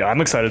 I'm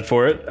excited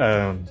for it.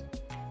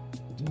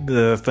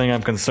 The thing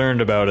I'm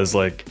concerned about is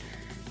like,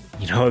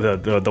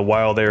 the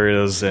wild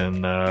areas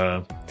and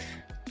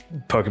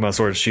Pokemon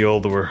Sword and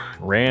Shield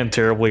ran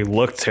terribly,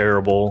 looked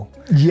terrible.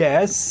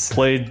 Yes.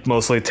 Played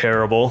mostly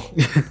terrible.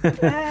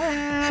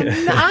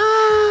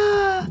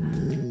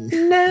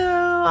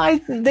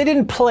 They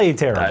didn't play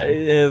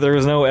terrible. There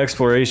was no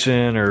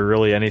exploration or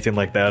really anything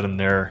like that in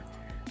there.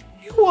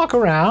 You walk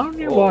around.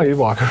 You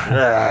walk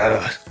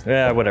around.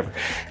 Yeah, whatever.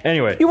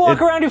 Anyway, you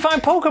walk around. You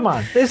find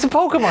Pokemon. It's a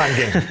Pokemon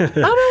game. I don't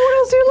know what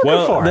else are you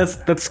looking for. Well,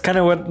 that's kind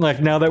of what,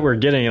 like, now that we're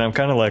getting, and I'm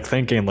kind of like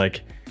thinking,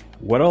 like,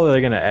 what all are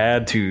they going to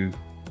add to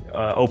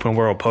open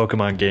world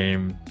Pokemon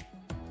game,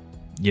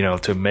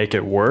 to make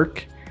it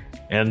work?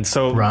 And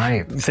so,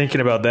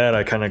 thinking about that,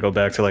 I kind of go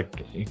back to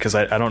like, because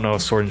I don't know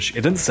if Sword and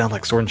it didn't sound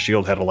like Sword and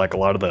Shield had like a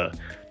lot of the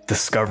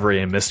discovery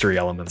and mystery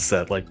elements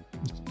that like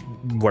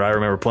what I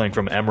remember playing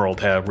from Emerald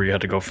had, where you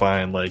had to go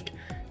find like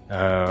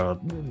the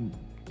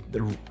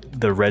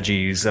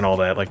Reggies and all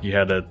that. Like you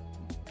had to,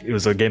 it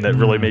was a game that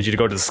really made you to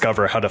go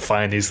discover how to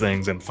find these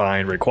things and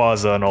find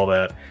Rayquaza and all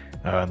that.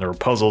 And there were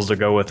puzzles to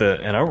go with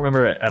it. And I don't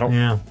remember, I don't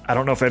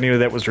know if any of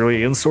that was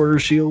really in Sword or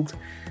Shield.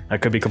 I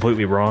could be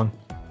completely wrong.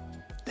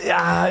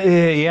 Yeah,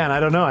 and I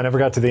don't know. I never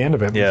got to the end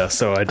of it. Yeah,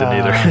 so I didn't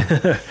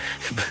either.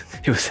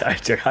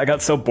 I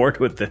got so bored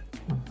with it.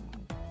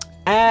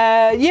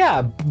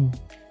 Yeah,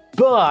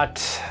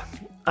 but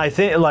I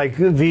think like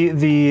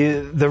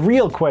the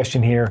real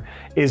question here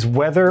is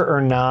whether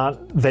or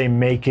not they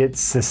make it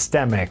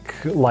systemic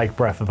like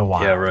Breath of the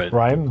Wild. Yeah, right.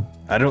 Right?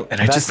 I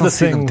just don't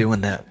see them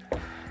doing that.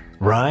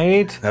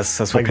 Right? That's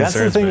what like that's the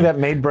concerns thing me. that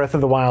made Breath of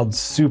the Wild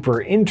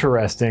super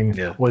interesting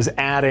was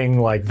adding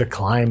like the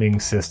climbing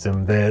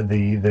system,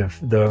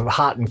 the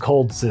hot and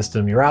cold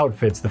system, your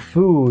outfits, the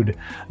food,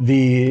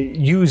 the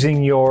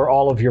using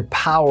all of your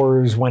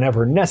powers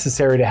whenever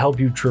necessary to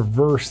help you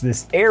traverse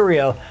this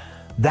area.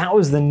 That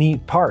was the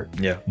neat part.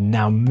 Yeah.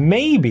 Now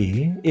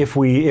maybe if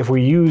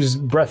we use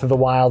Breath of the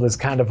Wild as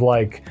kind of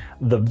like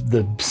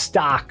the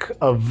stock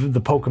of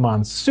the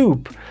Pokemon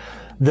soup,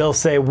 they'll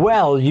say,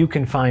 well, you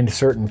can find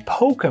certain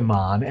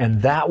Pokemon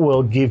and that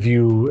will give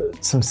you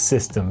some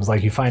systems.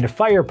 Like you find a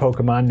fire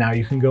Pokemon, now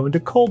you can go into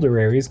colder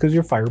areas because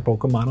your fire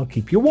Pokemon will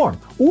keep you warm.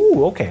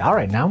 Ooh, okay, all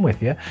right, now I'm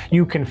with you.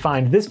 You can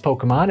find this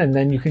Pokemon and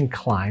then you can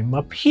climb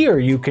up here.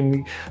 You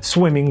can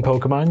swimming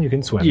Pokemon, you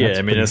can swim. Yeah,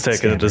 I mean, it's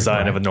taking the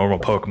design of a normal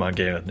Pokemon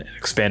game and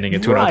expanding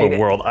it to an open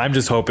world. I'm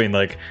just hoping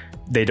like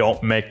they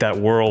don't make that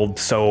world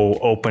so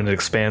open and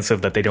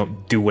expansive that they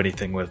don't do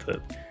anything with it.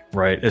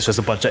 Right, it's just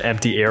a bunch of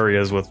empty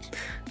areas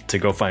to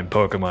go find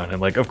Pokemon,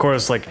 and like, of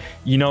course, like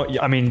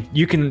I mean,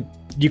 you can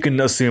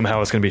assume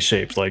how it's going to be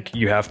shaped. Like,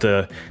 you have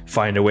to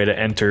find a way to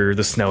enter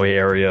the snowy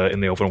area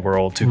in the open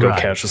world to go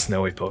catch a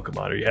snowy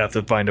Pokemon, or you have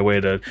to find a way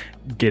to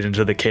get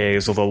into the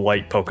caves with a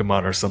light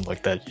Pokemon or something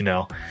like that.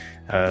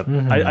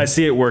 I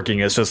see it working.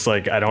 It's just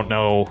like I don't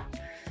know.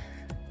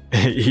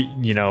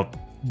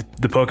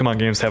 The Pokemon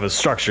games have a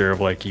structure of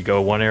like you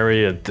go one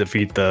area,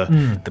 defeat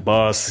the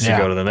boss, you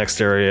go to the next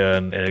area,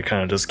 and it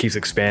kind of just keeps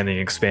expanding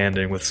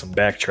with some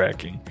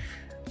backtracking.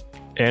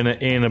 And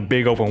in a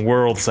big open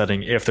world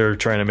setting, if they're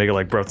trying to make it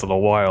like Breath of the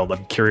Wild,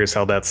 I'm curious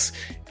how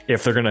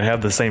if they're going to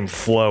have the same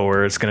flow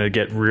or it's going to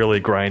get really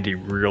grindy,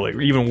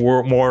 even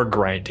more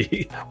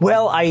grindy.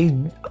 Well, I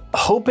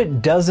hope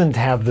it doesn't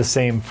have the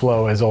same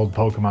flow as old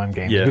Pokemon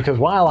games, because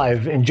while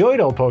I've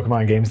enjoyed old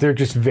Pokemon games, they're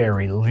just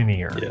very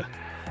linear. Yeah.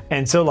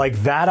 And so like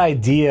that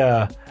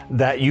idea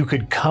that you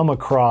could come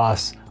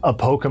across a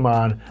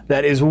Pokemon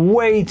that is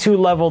way too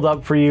leveled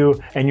up for you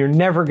and you're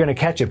never going to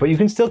catch it, but you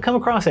can still come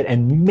across it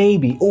and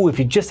maybe, if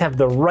you just have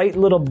the right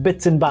little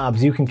bits and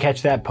bobs, you can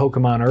catch that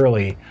Pokemon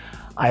early.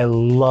 I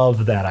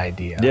love that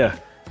idea. Yeah.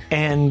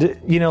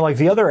 And, like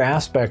the other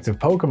aspect of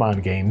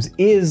Pokemon games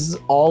is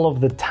all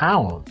of the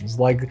towns.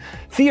 Like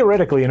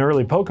theoretically in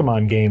early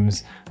Pokemon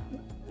games,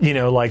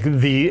 like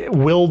the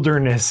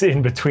wilderness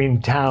in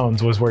between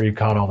towns was where you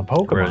caught all the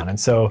Pokemon. Right. And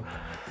so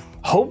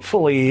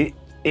hopefully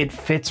it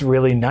fits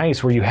really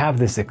nice where you have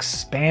this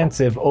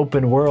expansive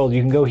open world.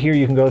 You can go here,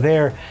 you can go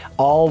there,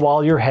 all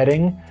while you're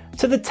heading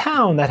to the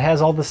town that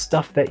has all the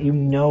stuff that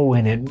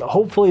in it.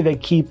 Hopefully they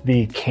keep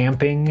the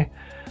camping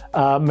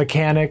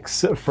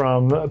mechanics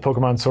from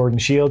Pokemon Sword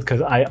and Shield,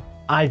 because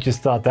I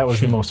just thought that was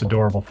the most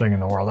adorable thing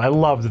in the world. I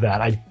loved that.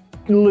 I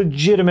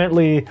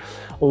legitimately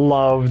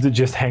loved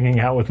just hanging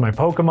out with my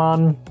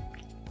Pokemon.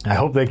 I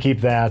hope they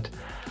keep that.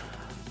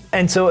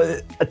 And so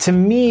to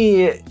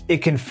me, it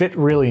can fit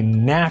really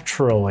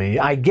naturally.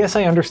 I guess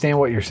I understand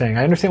what you're saying.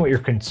 I understand what your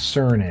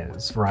concern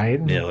is,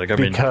 right? Yeah, like, I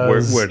mean,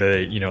 where do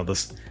they,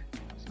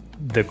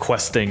 the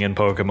questing in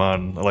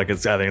Pokemon, like I think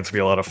it's going to be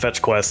a lot of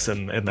fetch quests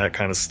and that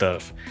kind of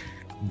stuff.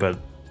 But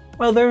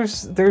well,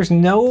 there's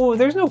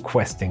no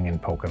questing in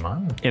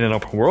Pokemon. In an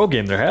open world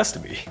game, there has to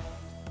be.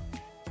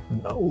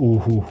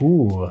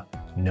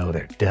 No,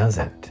 there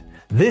doesn't.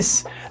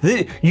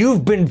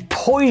 You've been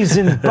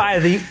poisoned by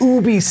the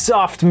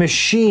Ubisoft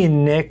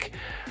machine, Nick.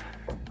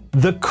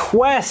 The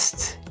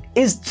quest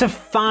is to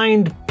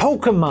find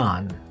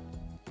Pokemon.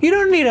 You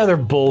don't need other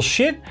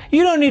bullshit.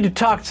 You don't need to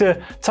talk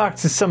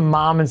to some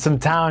mom in some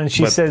town and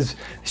she says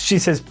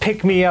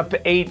pick me up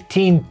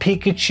 18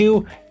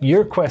 Pikachu.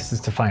 Your quest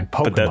is to find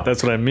Pokemon. But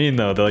that's what I mean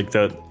though. Like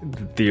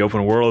the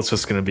open world is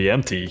just going to be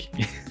empty.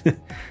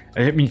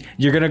 I mean,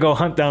 you're going to go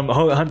hunt down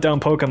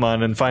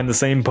Pokemon and find the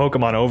same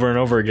Pokemon over and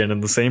over again in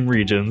the same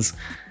regions.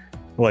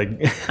 Like,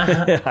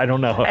 I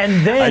don't know.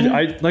 And then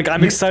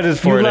I'm excited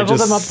for it. You level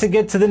them up to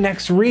get to the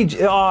next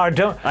region. Oh,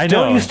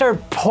 don't you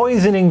start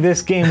poisoning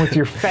this game with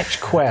your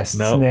fetch quests,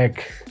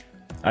 Nick.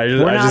 We're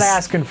not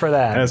asking for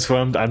that. That's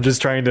what I'm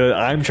just trying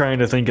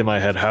to think in my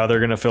head how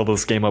they're gonna fill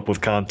this game up with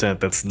content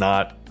that's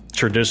not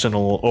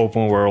traditional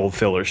open world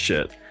filler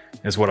shit.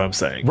 Is what I'm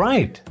saying.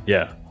 Right.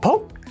 Yeah.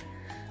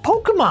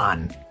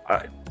 Pokemon.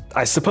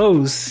 I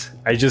suppose.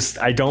 I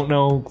don't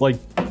know. Like,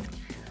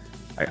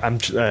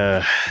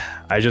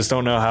 I just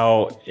don't know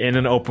how in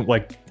an open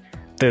I'm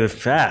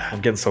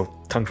getting so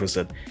tongue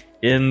twisted.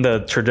 In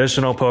the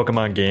traditional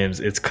Pokemon games,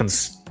 it's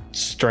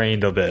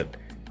constrained a bit.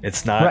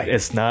 It's not. Right.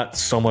 It's not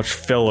so much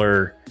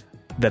filler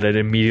that it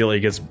immediately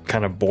gets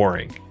kind of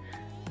boring.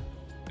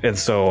 And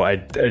so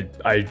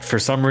I for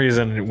some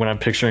reason when I'm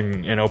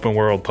picturing an open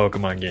world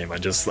Pokemon game, I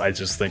just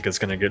think it's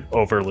going to get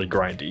overly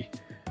grindy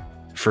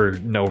for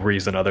no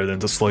reason other than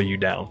to slow you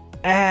down.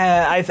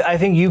 I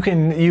think you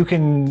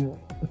can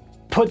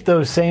put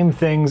those same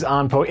things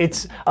on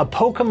it's a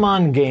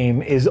Pokemon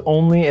game is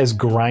only as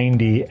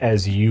grindy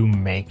as you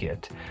make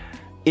it.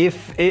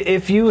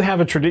 If you have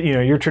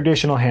your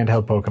traditional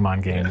handheld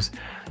Pokemon games,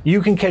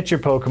 you can catch your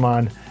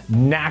Pokemon,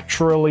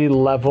 naturally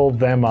level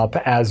them up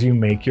as you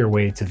make your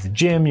way to the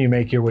gym. You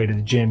make your way to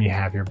the gym, you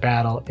have your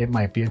battle. It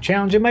might be a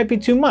challenge, it might be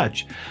too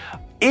much.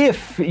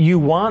 If you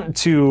want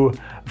to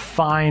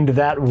find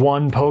that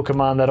one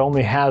Pokemon that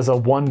only has a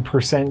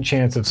 1%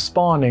 chance of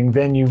spawning,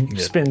 then you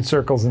spin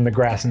circles in the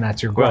grass and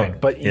that's your grind.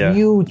 But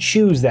you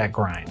choose that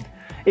grind.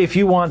 If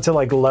you want to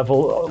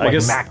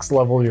max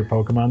level your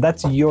Pokemon,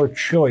 that's your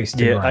choice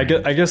to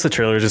grind. I guess the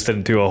trailer just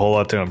didn't do a whole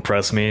lot to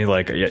impress me.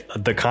 Like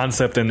the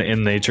concept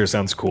in nature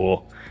sounds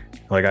cool.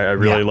 Like I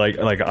really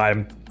like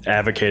I'm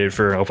advocated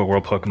for an open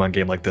world Pokemon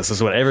game like this. This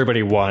is what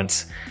everybody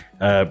wants.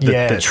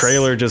 The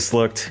trailer just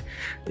looked,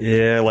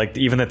 like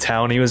even the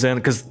town he was in,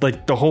 because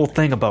like the whole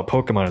thing about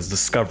Pokemon is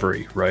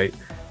discovery, right?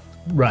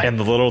 Right. And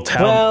the little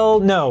town. Well,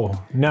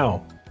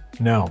 no.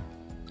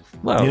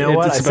 Well, you know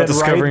what? It's about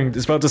discovering. Right?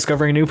 It's about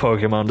discovering new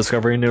Pokemon,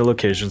 discovering new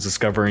locations,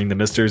 discovering the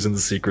mysteries and the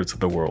secrets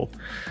of the world.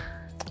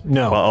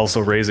 No. While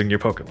also raising your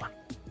Pokemon.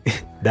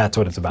 That's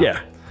what it's about.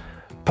 Yeah.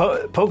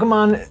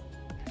 Pokemon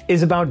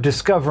is about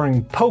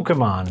discovering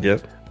Pokemon.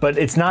 Yep. But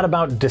it's not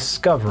about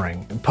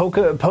discovering.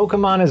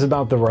 Pokemon is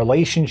about the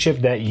relationship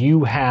that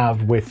you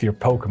have with your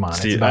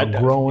Pokemon. It's about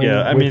growing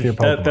with your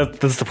Pokemon.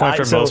 That's the point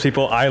for most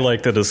people. I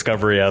like the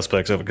discovery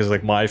aspects of it because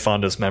like my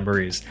fondest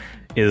memories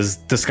is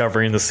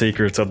discovering the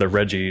secrets of the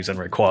Reggies and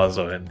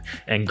Rayquaza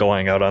and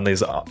going out on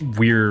these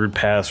weird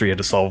paths where you had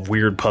to solve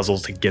weird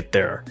puzzles to get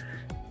there.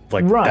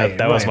 Like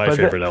that was my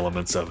favorite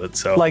elements of it.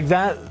 So like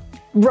that.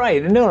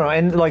 Right, no,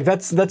 and like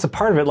that's a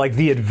part of it. Like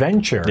the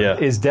adventure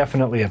is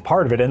definitely a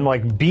part of it, and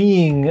like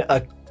being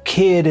a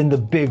kid in the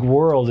big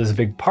world is a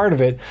big part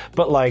of it.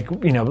 But like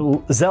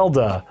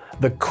Zelda,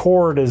 the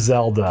core to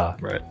Zelda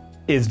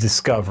is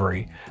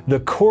discovery. The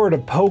core to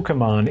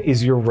Pokemon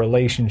is your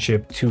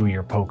relationship to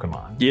your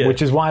Pokemon,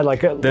 which is why,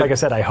 like I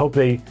said, I hope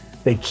they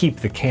keep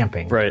the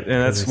camping. Right, and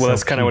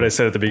that's kind of what I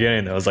said at the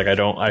beginning. Though, I was like,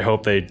 I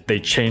hope they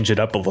change it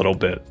up a little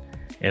bit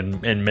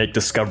and make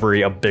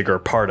discovery a bigger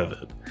part of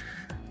it.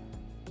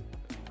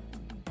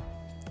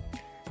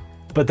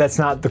 But that's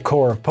not the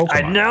core of Pokemon.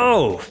 I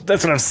know.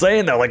 That's what I'm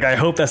saying, though. Like, I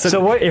hope that's it.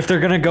 So if they're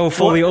going to go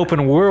fully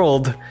open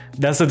world,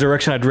 that's the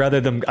direction I'd rather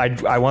them.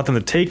 I want them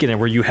to take it,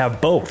 where you have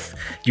both.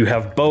 You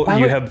have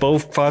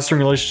both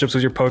fostering relationships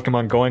with your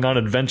Pokemon, going on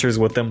adventures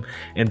with them,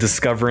 and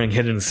discovering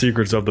hidden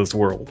secrets of this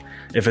world.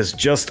 If it's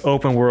just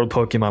open world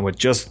Pokemon with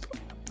just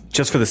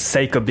for the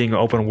sake of being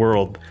open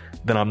world,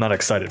 then I'm not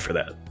excited for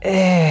that.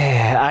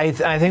 I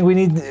think we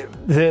need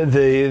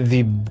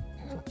the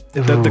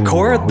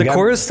core. The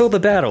core is still the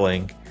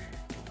battling.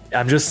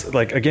 I'm just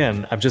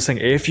saying,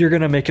 if you're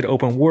going to make it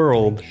open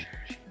world,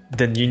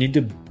 then you need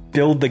to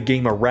build the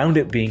game around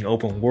it being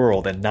open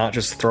world and not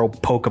just throw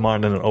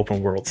Pokemon in an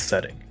open world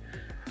setting.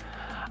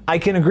 I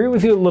can agree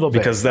with you a little bit.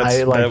 Because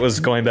that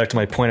was going back to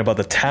my point about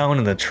the town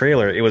in the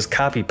trailer. It was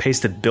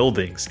copy-pasted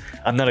buildings.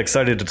 I'm not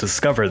excited to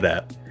discover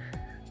that.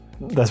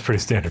 That's pretty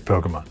standard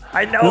Pokemon.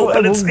 I know,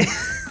 but it's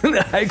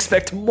I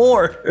expect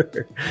more.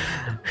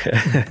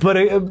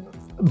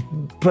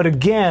 But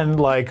again,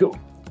 like,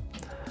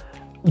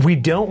 we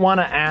don't want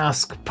to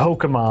ask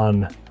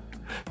Pokemon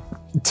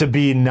to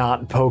be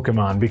not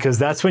Pokemon, because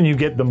that's when you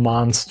get the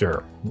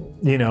monster.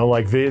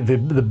 Like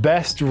the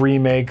best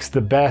remakes,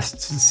 the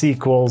best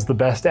sequels, the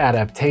best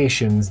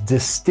adaptations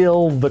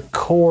distill the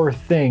core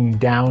thing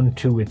down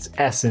to its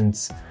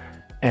essence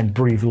and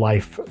breathe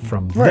life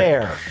from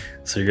there.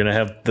 So you're going to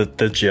have the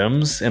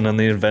gyms and then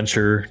the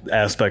adventure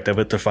aspect of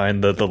it to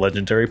find the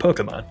legendary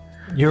Pokemon.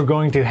 You're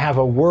going to have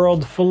a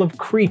world full of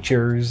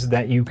creatures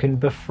that you can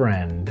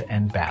befriend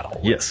and battle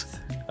with. Yes.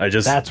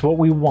 That's what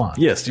we want.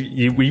 Yes,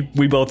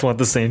 we both want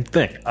the same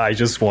thing. I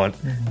just want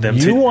them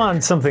to... You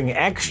want something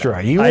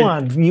extra. You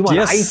want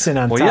icing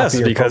on top of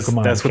your because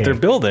Pokemon that's what cake. they're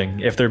building.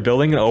 If they're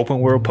building an open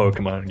world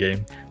Pokemon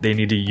game, they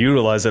need to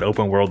utilize that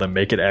open world and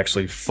make it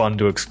actually fun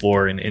to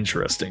explore and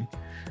interesting.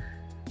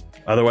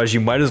 Otherwise, you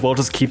might as well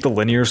just keep the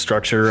linear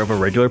structure of a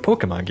regular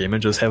Pokemon game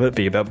and just have it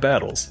be about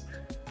battles.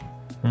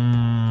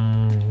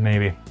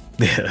 Maybe.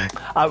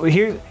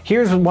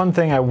 Here's one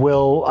thing I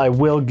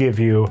will give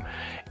you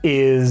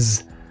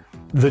is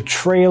the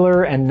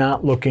trailer and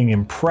not looking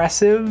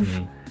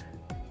impressive,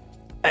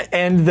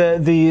 and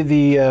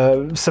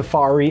the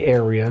safari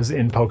areas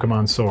in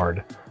Pokemon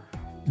Sword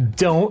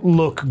don't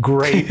look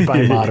great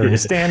by modern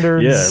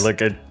standards. Yeah,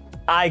 like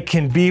I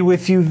can be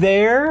with you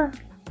there.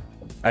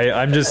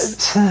 I'm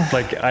just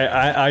like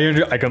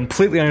I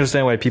completely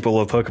understand why people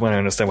love Pokemon. I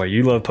understand why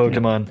you love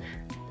Pokemon.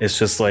 It's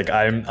just like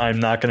I'm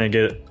not gonna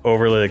get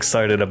overly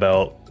excited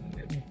about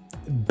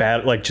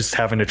just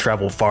having to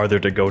travel farther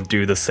to go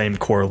do the same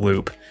core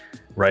loop,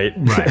 right?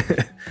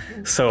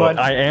 So but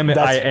I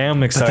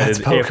am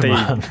excited if they.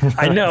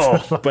 I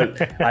know,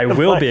 but I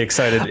will be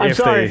excited if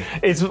they.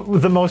 It's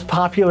the most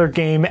popular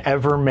game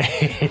ever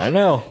made. I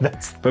know,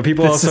 but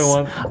people also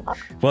want.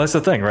 Well, that's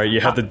the thing, right? You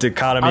have the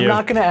dichotomy. I'm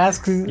not going to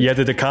ask. You have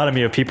the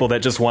dichotomy of people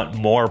that just want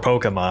more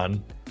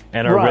Pokemon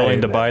and are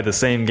willing to buy the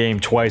same game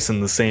twice in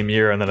the same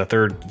year and then a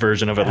third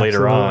version of it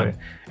later on.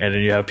 And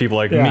then you have people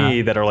like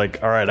me that are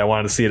like, all right, I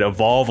wanted to see it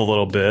evolve a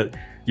little bit.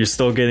 you're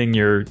still getting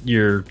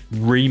your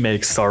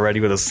remakes already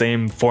with the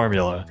same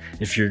formula.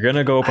 If you're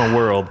gonna go open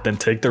world, then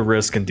take the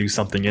risk and do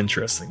something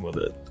interesting with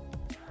it.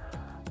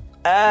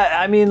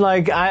 I mean,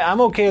 like,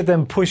 I'm okay with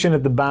them pushing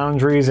at the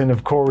boundaries, and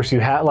of course, you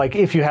have, like,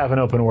 if you have an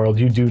open world,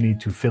 you do need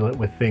to fill it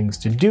with things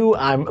to do.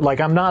 I'm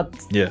not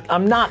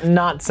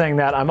saying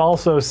that. I'm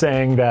also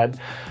saying that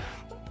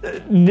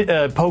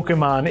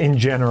Pokemon in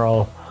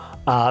general,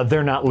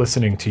 they're not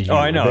listening to you. Oh,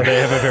 I know. They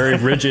have a very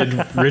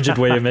rigid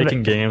way of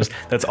making games.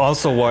 That's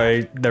also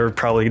why they're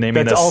probably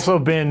naming this. That's also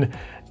been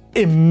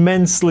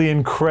immensely,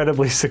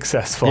 incredibly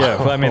successful. Yeah,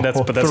 but I mean that's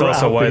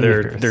also why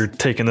they're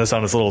taking this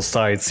on as a little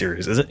side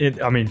series. Isn't it?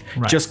 I mean,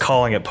 just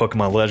calling it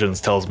Pokémon Legends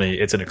tells me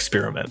it's an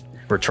experiment.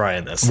 We're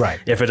trying this. Right.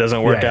 If it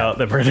doesn't work out,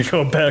 then we're gonna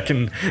go back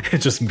and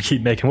just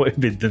keep making what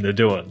they're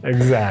doing.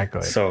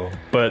 Exactly. So,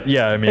 but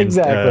yeah, I mean,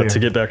 to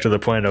get back to the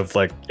point of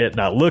like it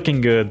not looking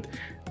good,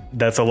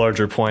 that's a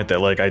larger point that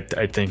like I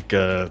think.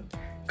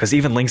 Because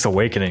even Link's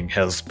Awakening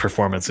has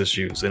performance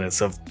issues, and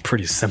it's a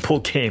pretty simple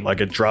game. Like,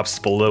 it drops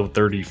below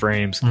 30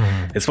 frames.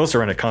 Mm-hmm. It's supposed to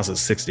run at constant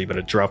 60, but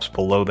it drops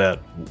below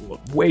that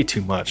way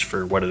too much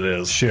for what it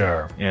is.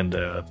 Sure. And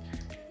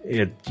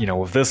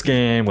with this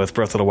game, with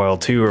Breath of the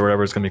Wild 2 or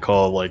whatever it's going to be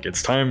called, like,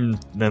 it's time.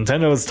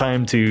 Nintendo's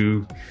time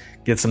to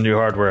get some new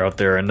hardware out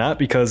there, and not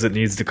because it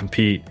needs to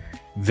compete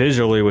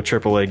visually with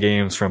AAA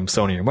games from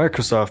Sony or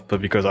Microsoft,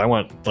 but because I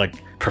want like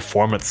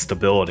performance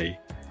stability.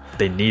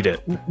 They need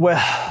it.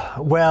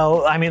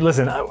 Well, I mean,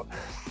 listen,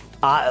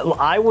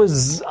 I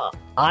was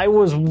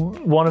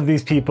one of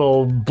these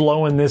people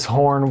blowing this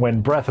horn when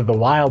Breath of the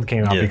Wild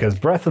came out, because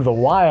Breath of the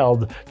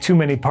Wild, too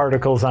many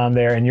particles on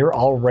there, and you're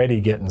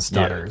already getting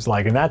stutters.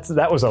 Like, and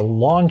that was a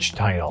launch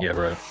title. Yeah,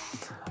 right.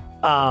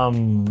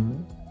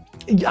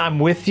 I'm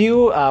with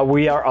you.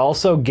 We are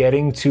also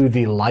getting to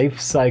the life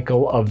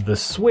cycle of the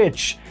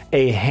Switch,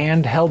 a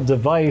handheld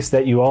device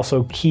that you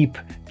also keep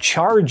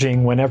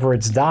charging whenever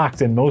it's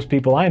docked, and most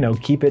people I know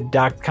keep it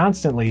docked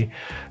constantly.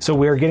 So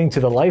we're getting to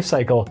the life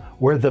cycle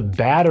where the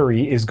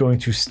battery is going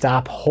to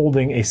stop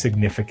holding a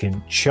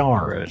significant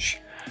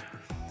charge.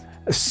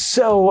 Right.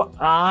 So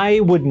I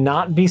would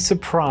not be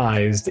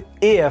surprised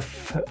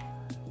if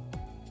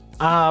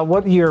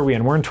what year are we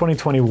in? We're in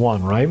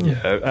 2021, right?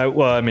 Yeah.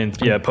 Well, I mean,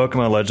 yeah,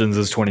 Pokemon Legends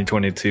is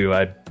 2022.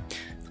 I'd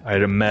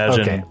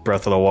imagine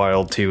Breath of the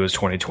Wild 2 is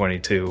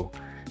 2022.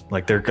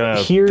 Like, they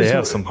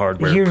have some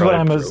hardware. Here's what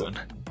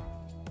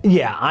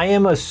I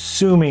am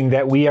assuming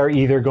that we are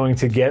either going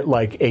to get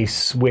like a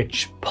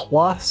Switch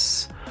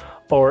Plus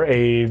or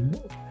a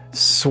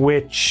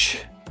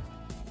Switch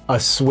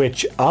Up.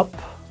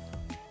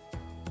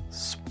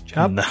 Switch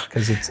Up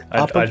because it's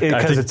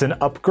it's an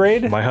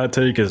upgrade. My hot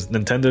take is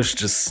Nintendo should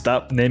just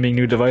stop naming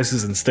new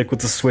devices and stick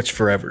with the Switch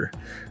forever.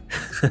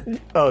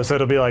 Oh, so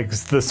it'll be like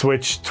the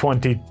Switch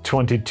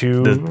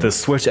 2022, the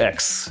Switch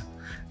X.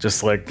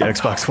 Just like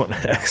Xbox One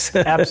X.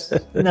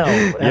 No,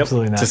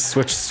 absolutely not. Just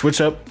Switch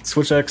Up,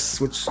 Switch X,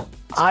 Switch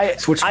I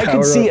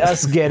could see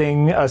us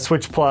getting a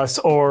Switch Plus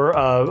or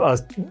a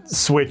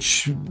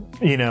Switch,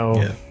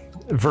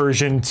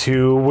 version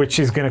 2, which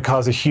is going to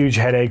cause a huge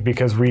headache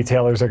because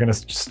retailers are going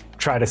to just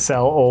try to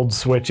sell old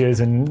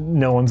Switches and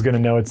no one's going to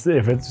know if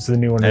it's the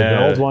new one or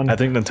the old one. I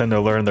think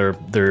Nintendo learned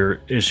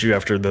their issue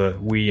after the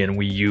Wii and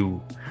Wii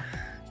U.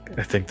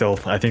 I think they'll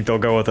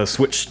go with a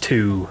Switch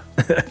 2.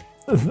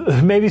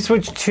 Maybe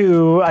Switch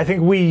 2. I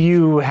think Wii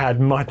U had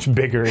much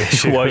bigger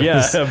issues. Well,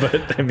 yeah,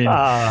 but I mean...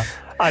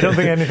 I don't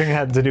think anything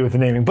had to do with the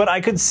naming. But I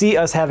could see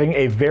us having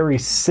a very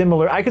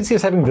similar... I could see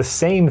us having the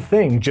same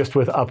thing, just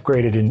with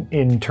upgraded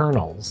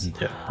internals.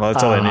 Yeah, well,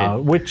 that's all I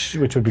need. Which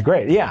would be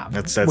great, yeah.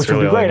 That's which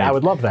really would be great. I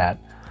would love that.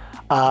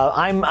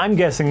 I'm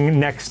guessing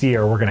next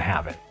year we're going to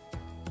have it.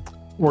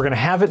 We're going to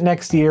have it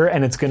next year,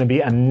 and it's going to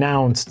be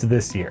announced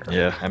this year.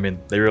 Yeah, I mean,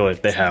 they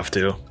have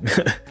to.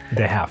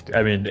 They have to.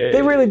 I mean,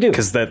 they really do.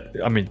 Because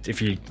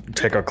if you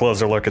take a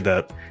closer look at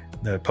the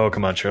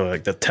Pokemon trailer,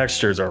 like the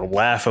textures are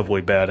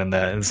laughably bad in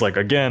that. And it's like,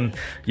 again,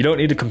 you don't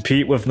need to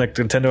compete with like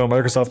Nintendo and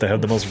Microsoft to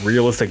have the most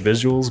realistic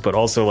visuals, but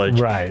also like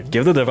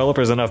give the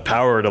developers enough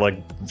power to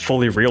like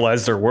fully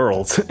realize their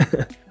worlds.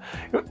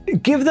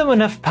 Give them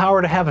enough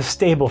power to have a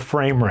stable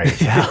frame rate.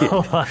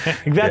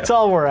 That's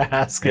all we're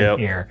asking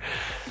here.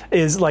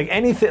 Is like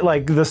anything,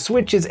 like the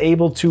Switch is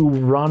able to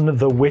run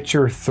The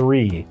Witcher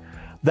 3.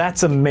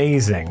 That's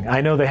amazing. I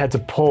know they had to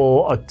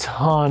pull a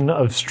ton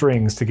of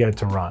strings to get it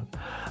to run.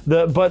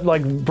 But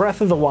like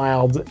Breath of the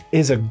Wild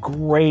is a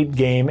great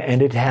game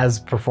and it has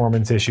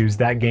performance issues.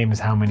 That game is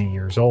how many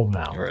years old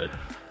now? Right.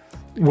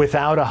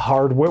 Without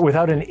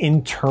an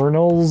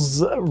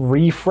internals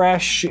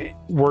refresh,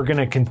 we're going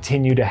to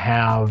continue to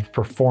have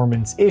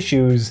performance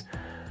issues.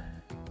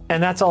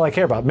 And that's all I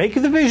care about. Make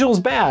the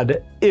visuals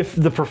bad. If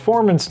the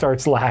performance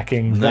starts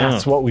lacking,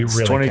 that's what we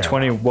really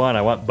 2021. care about.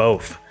 I want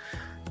both.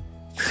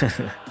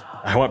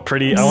 I want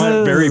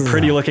very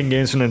pretty looking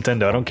games from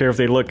Nintendo. I don't care if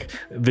they look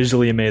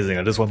visually amazing.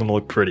 I just want them to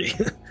look pretty.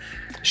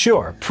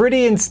 Sure,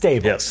 pretty and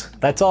stable. Yes.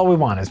 That's all we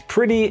want is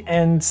pretty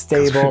and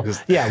stable.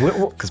 Yeah,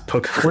 Because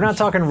Pokemon. we're not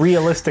talking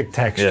realistic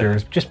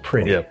textures, just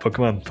pretty. Yeah,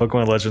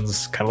 Pokemon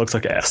Legends kind of looks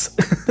like ass.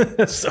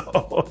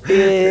 So.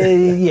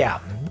 Yeah.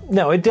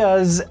 No, it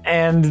does,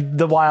 and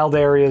the wild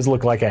areas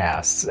look like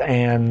ass,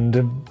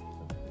 and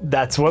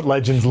that's what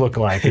Legends look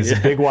like. It's a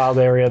big wild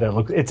area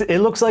that it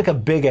looks like a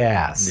big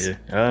ass.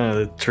 Yeah,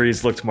 the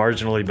trees looked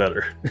marginally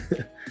better.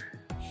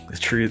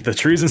 The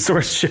trees in Sword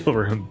and Shield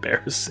were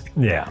embarrassing.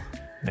 Yeah.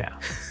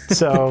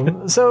 So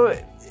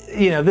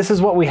this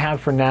is what we have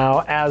for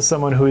now. As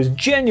someone who is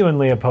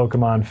genuinely a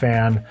Pokemon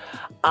fan,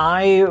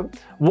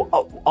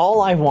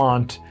 all I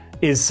want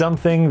is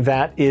something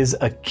that is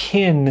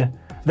akin,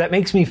 that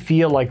makes me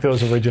feel like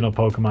those original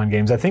Pokemon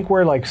games. I think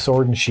where like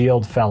Sword and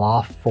Shield fell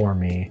off for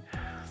me,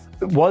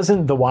 it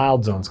wasn't the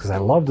wild zones, because I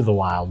loved the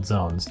wild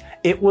zones.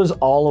 It was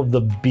all of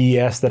the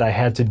BS that I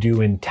had to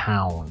do in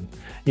town.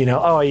 You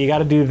got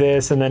to do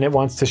this, and then it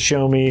wants to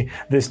show me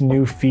this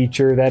new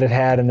feature that it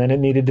had, and then it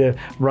needed to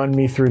run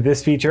me through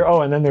this feature.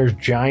 Oh, and then there's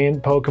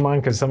giant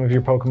Pokemon, because some of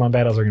your Pokemon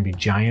battles are going to be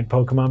giant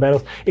Pokemon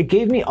battles. It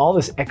gave me all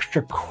this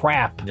extra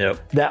crap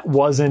that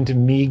wasn't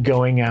me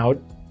going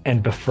out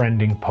and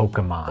befriending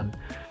Pokemon.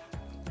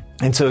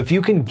 And so if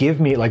you can give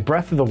me, like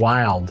Breath of the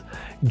Wild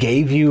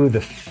gave you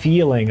the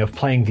feeling of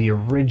playing the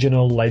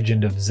original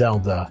Legend of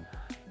Zelda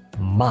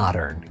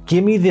modern.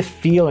 Give me the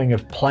feeling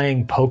of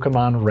playing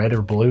Pokemon Red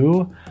or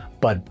Blue,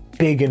 but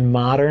big and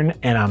modern,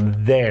 and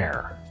I'm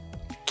there.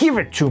 Give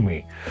it to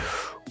me.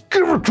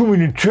 Give it to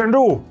me,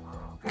 Nintendo.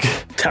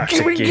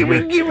 Toxic Give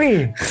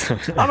me.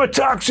 I'm a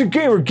toxic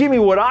gamer. Give me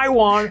what I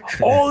want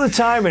all the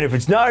time, and if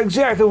it's not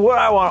exactly what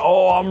I want,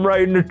 I'm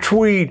writing a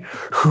tweet.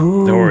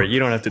 Don't worry, you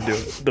don't have to do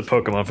it. The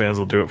Pokemon fans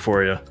will do it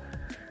for you.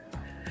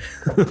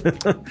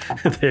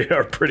 They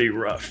are pretty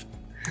rough.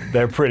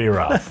 They're pretty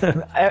rough.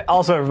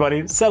 Also,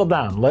 everybody, settle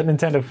down. Let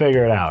Nintendo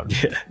figure it out.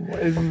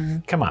 Yeah.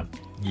 Come on.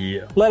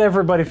 Yeah. Let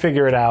everybody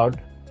figure it out.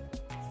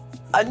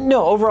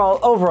 No,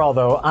 overall,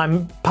 though,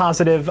 I'm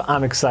positive.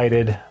 I'm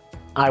excited.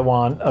 I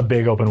want a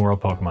big open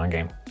world Pokemon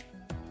game.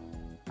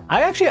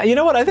 I actually, you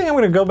know what? I think I'm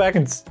going to go back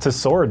to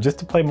Sword just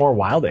to play more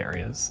wild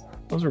areas.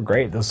 Those were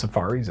great. Those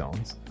safari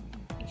zones.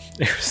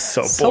 It was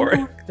so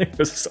boring. It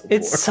was so boring.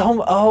 It's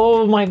so,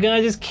 oh my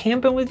god, just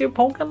camping with your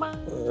Pokemon.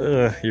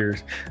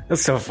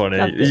 That's so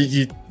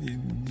funny.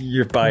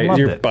 Your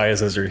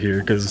biases are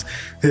here because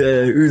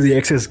early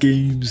access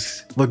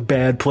games look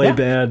bad, play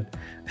bad.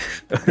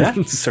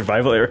 Yeah.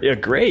 Survival area,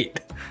 great.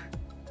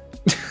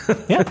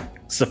 Yeah.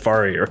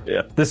 Safari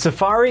area. The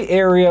safari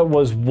area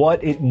was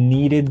what it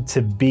needed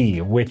to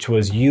be, which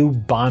was you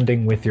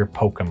bonding with your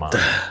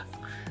Pokemon.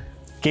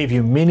 Gave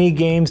you mini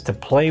games to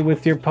play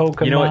with your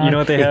Pokemon. You know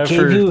what they have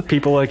for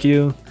people like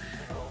you?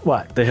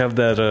 What? They have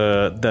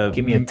that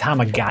Give me a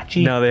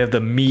Tamagotchi? No, they have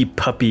the Me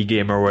Puppy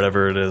game or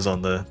whatever it is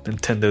on the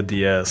Nintendo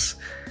DS.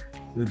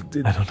 I don't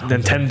know.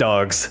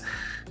 Nintendogs.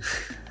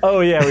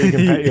 Oh yeah, where you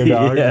can pet your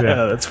dog. Yeah,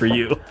 that's for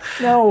you.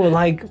 No,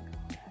 like,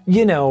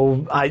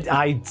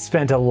 I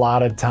spent a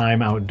lot of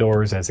time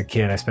outdoors as a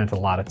kid. I spent a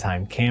lot of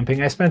time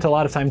camping. I spent a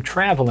lot of time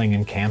traveling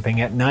and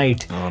camping at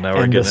night. Oh, now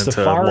we're getting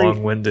into a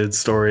long-winded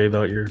story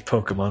about your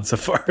Pokemon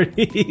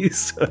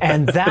safaris.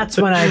 And that's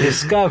when I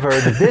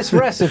discovered this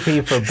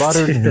recipe for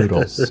buttered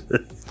noodles.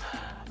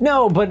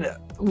 No, but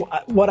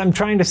what I'm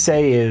trying to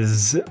say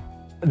is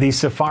the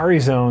safari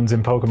zones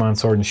in Pokemon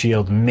Sword and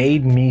Shield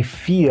made me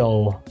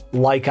feel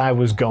like I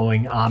was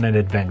going on an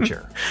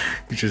adventure.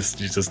 You just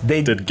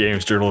did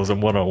games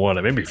journalism 101.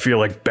 It made me feel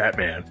like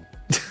Batman.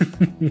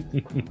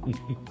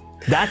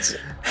 That's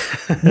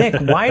Nick.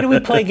 Why do we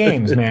play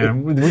games,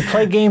 man? We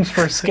play games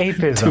for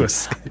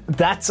escapism.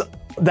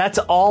 That's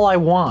all I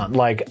want.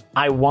 Like in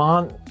a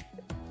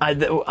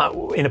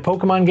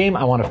Pokemon game,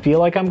 I want to feel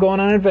like I'm going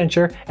on an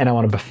adventure, and I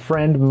want to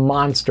befriend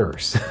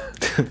monsters.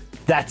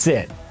 That's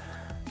it.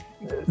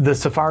 The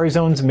Safari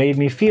Zones made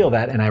me feel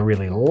that, and I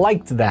really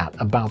liked that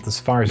about the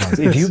Safari Zones.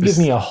 If you give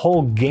me a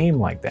whole game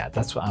like that,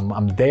 that's what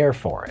I'm there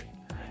for it.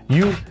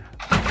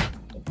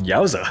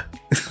 Yowza.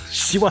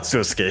 She wants to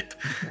escape.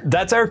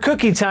 That's our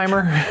cookie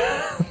timer.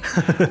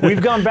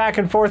 We've gone back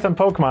and forth on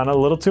Pokemon a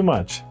little too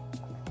much.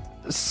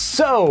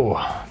 So,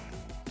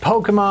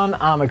 Pokemon,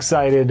 I'm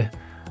excited.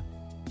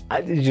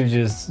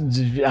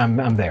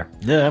 I'm there.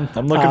 Yeah,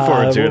 I'm looking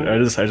forward to it.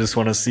 I just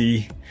want to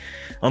see,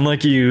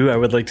 unlike you, I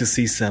would like to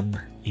see some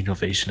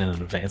innovation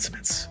and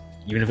advancements,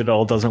 even if it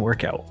all doesn't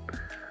work out.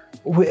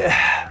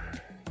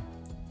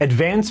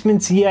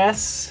 Advancements,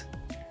 yes.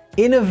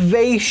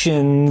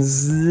 Innovation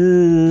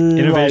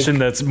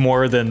that's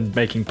more than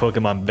making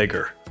Pokemon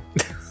bigger.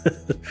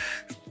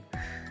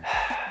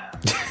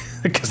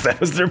 Because that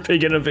was their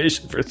big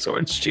innovation for Sword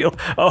and Shield.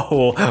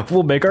 Oh,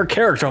 we'll make our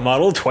character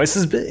model twice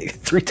as big,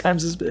 3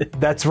 times as big.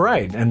 That's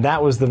right, and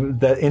that was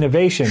the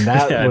innovation.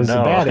 That was a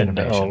bad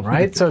innovation,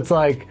 right? So it's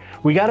like,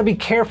 we got to be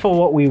careful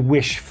what we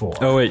wish for.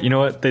 Oh wait, you know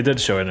what? They did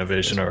show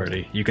innovation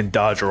already. You can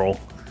dodge roll,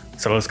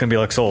 so it's gonna be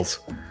like Souls.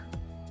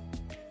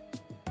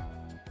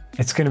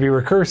 It's gonna be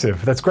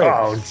recursive. That's great.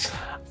 Oh,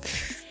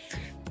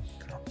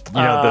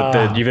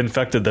 you've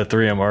infected the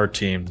 3MR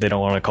team. They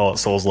don't want to call it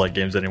Souls-like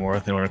games anymore.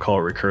 They want to call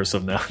it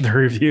recursive now in their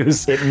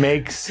reviews. It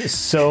makes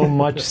so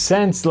much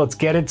sense. Let's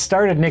get it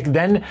started, Nick.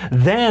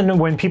 Then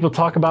when people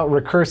talk about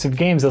recursive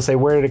games, they'll say,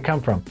 where did it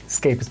come from?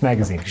 Escapist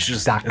Magazine.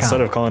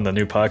 Instead of calling the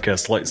new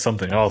podcast like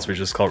something else, we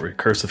just call it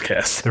Recursive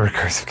Cast. The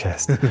Recursive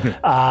Cast.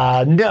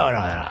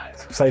 No.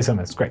 Say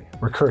something. It's great.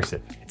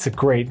 Recursive. It's a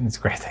great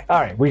thing. All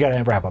right, we got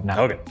to wrap up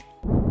now. Okay.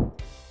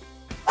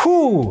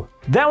 Whew,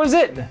 that was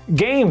it.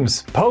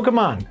 Games,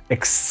 Pokemon,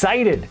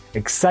 excited,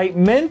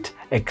 excitement,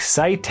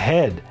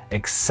 excited,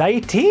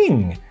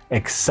 exciting,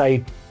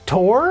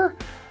 exciter,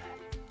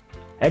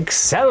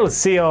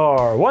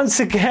 Excelsior. Once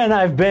again,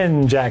 I've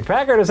been Jack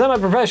Packard, a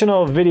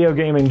semi-professional video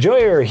game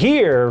enjoyer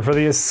here for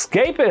The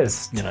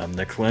Escapist. And I'm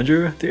Nick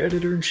Langer, the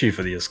editor-in-chief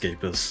of The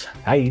Escapist.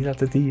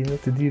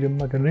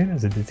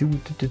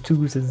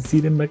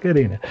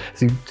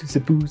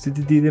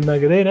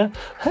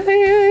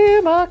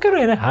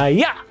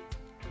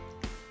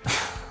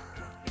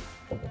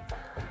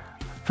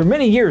 For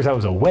many years, I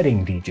was a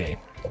wedding DJ.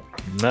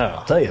 No.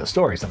 I'll tell you a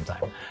story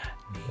sometime.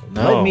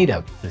 No. Led me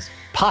to this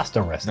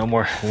pasta restaurant. No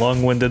more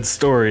long-winded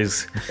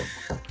stories.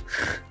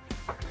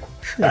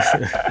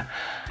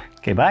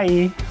 Okay,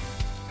 bye.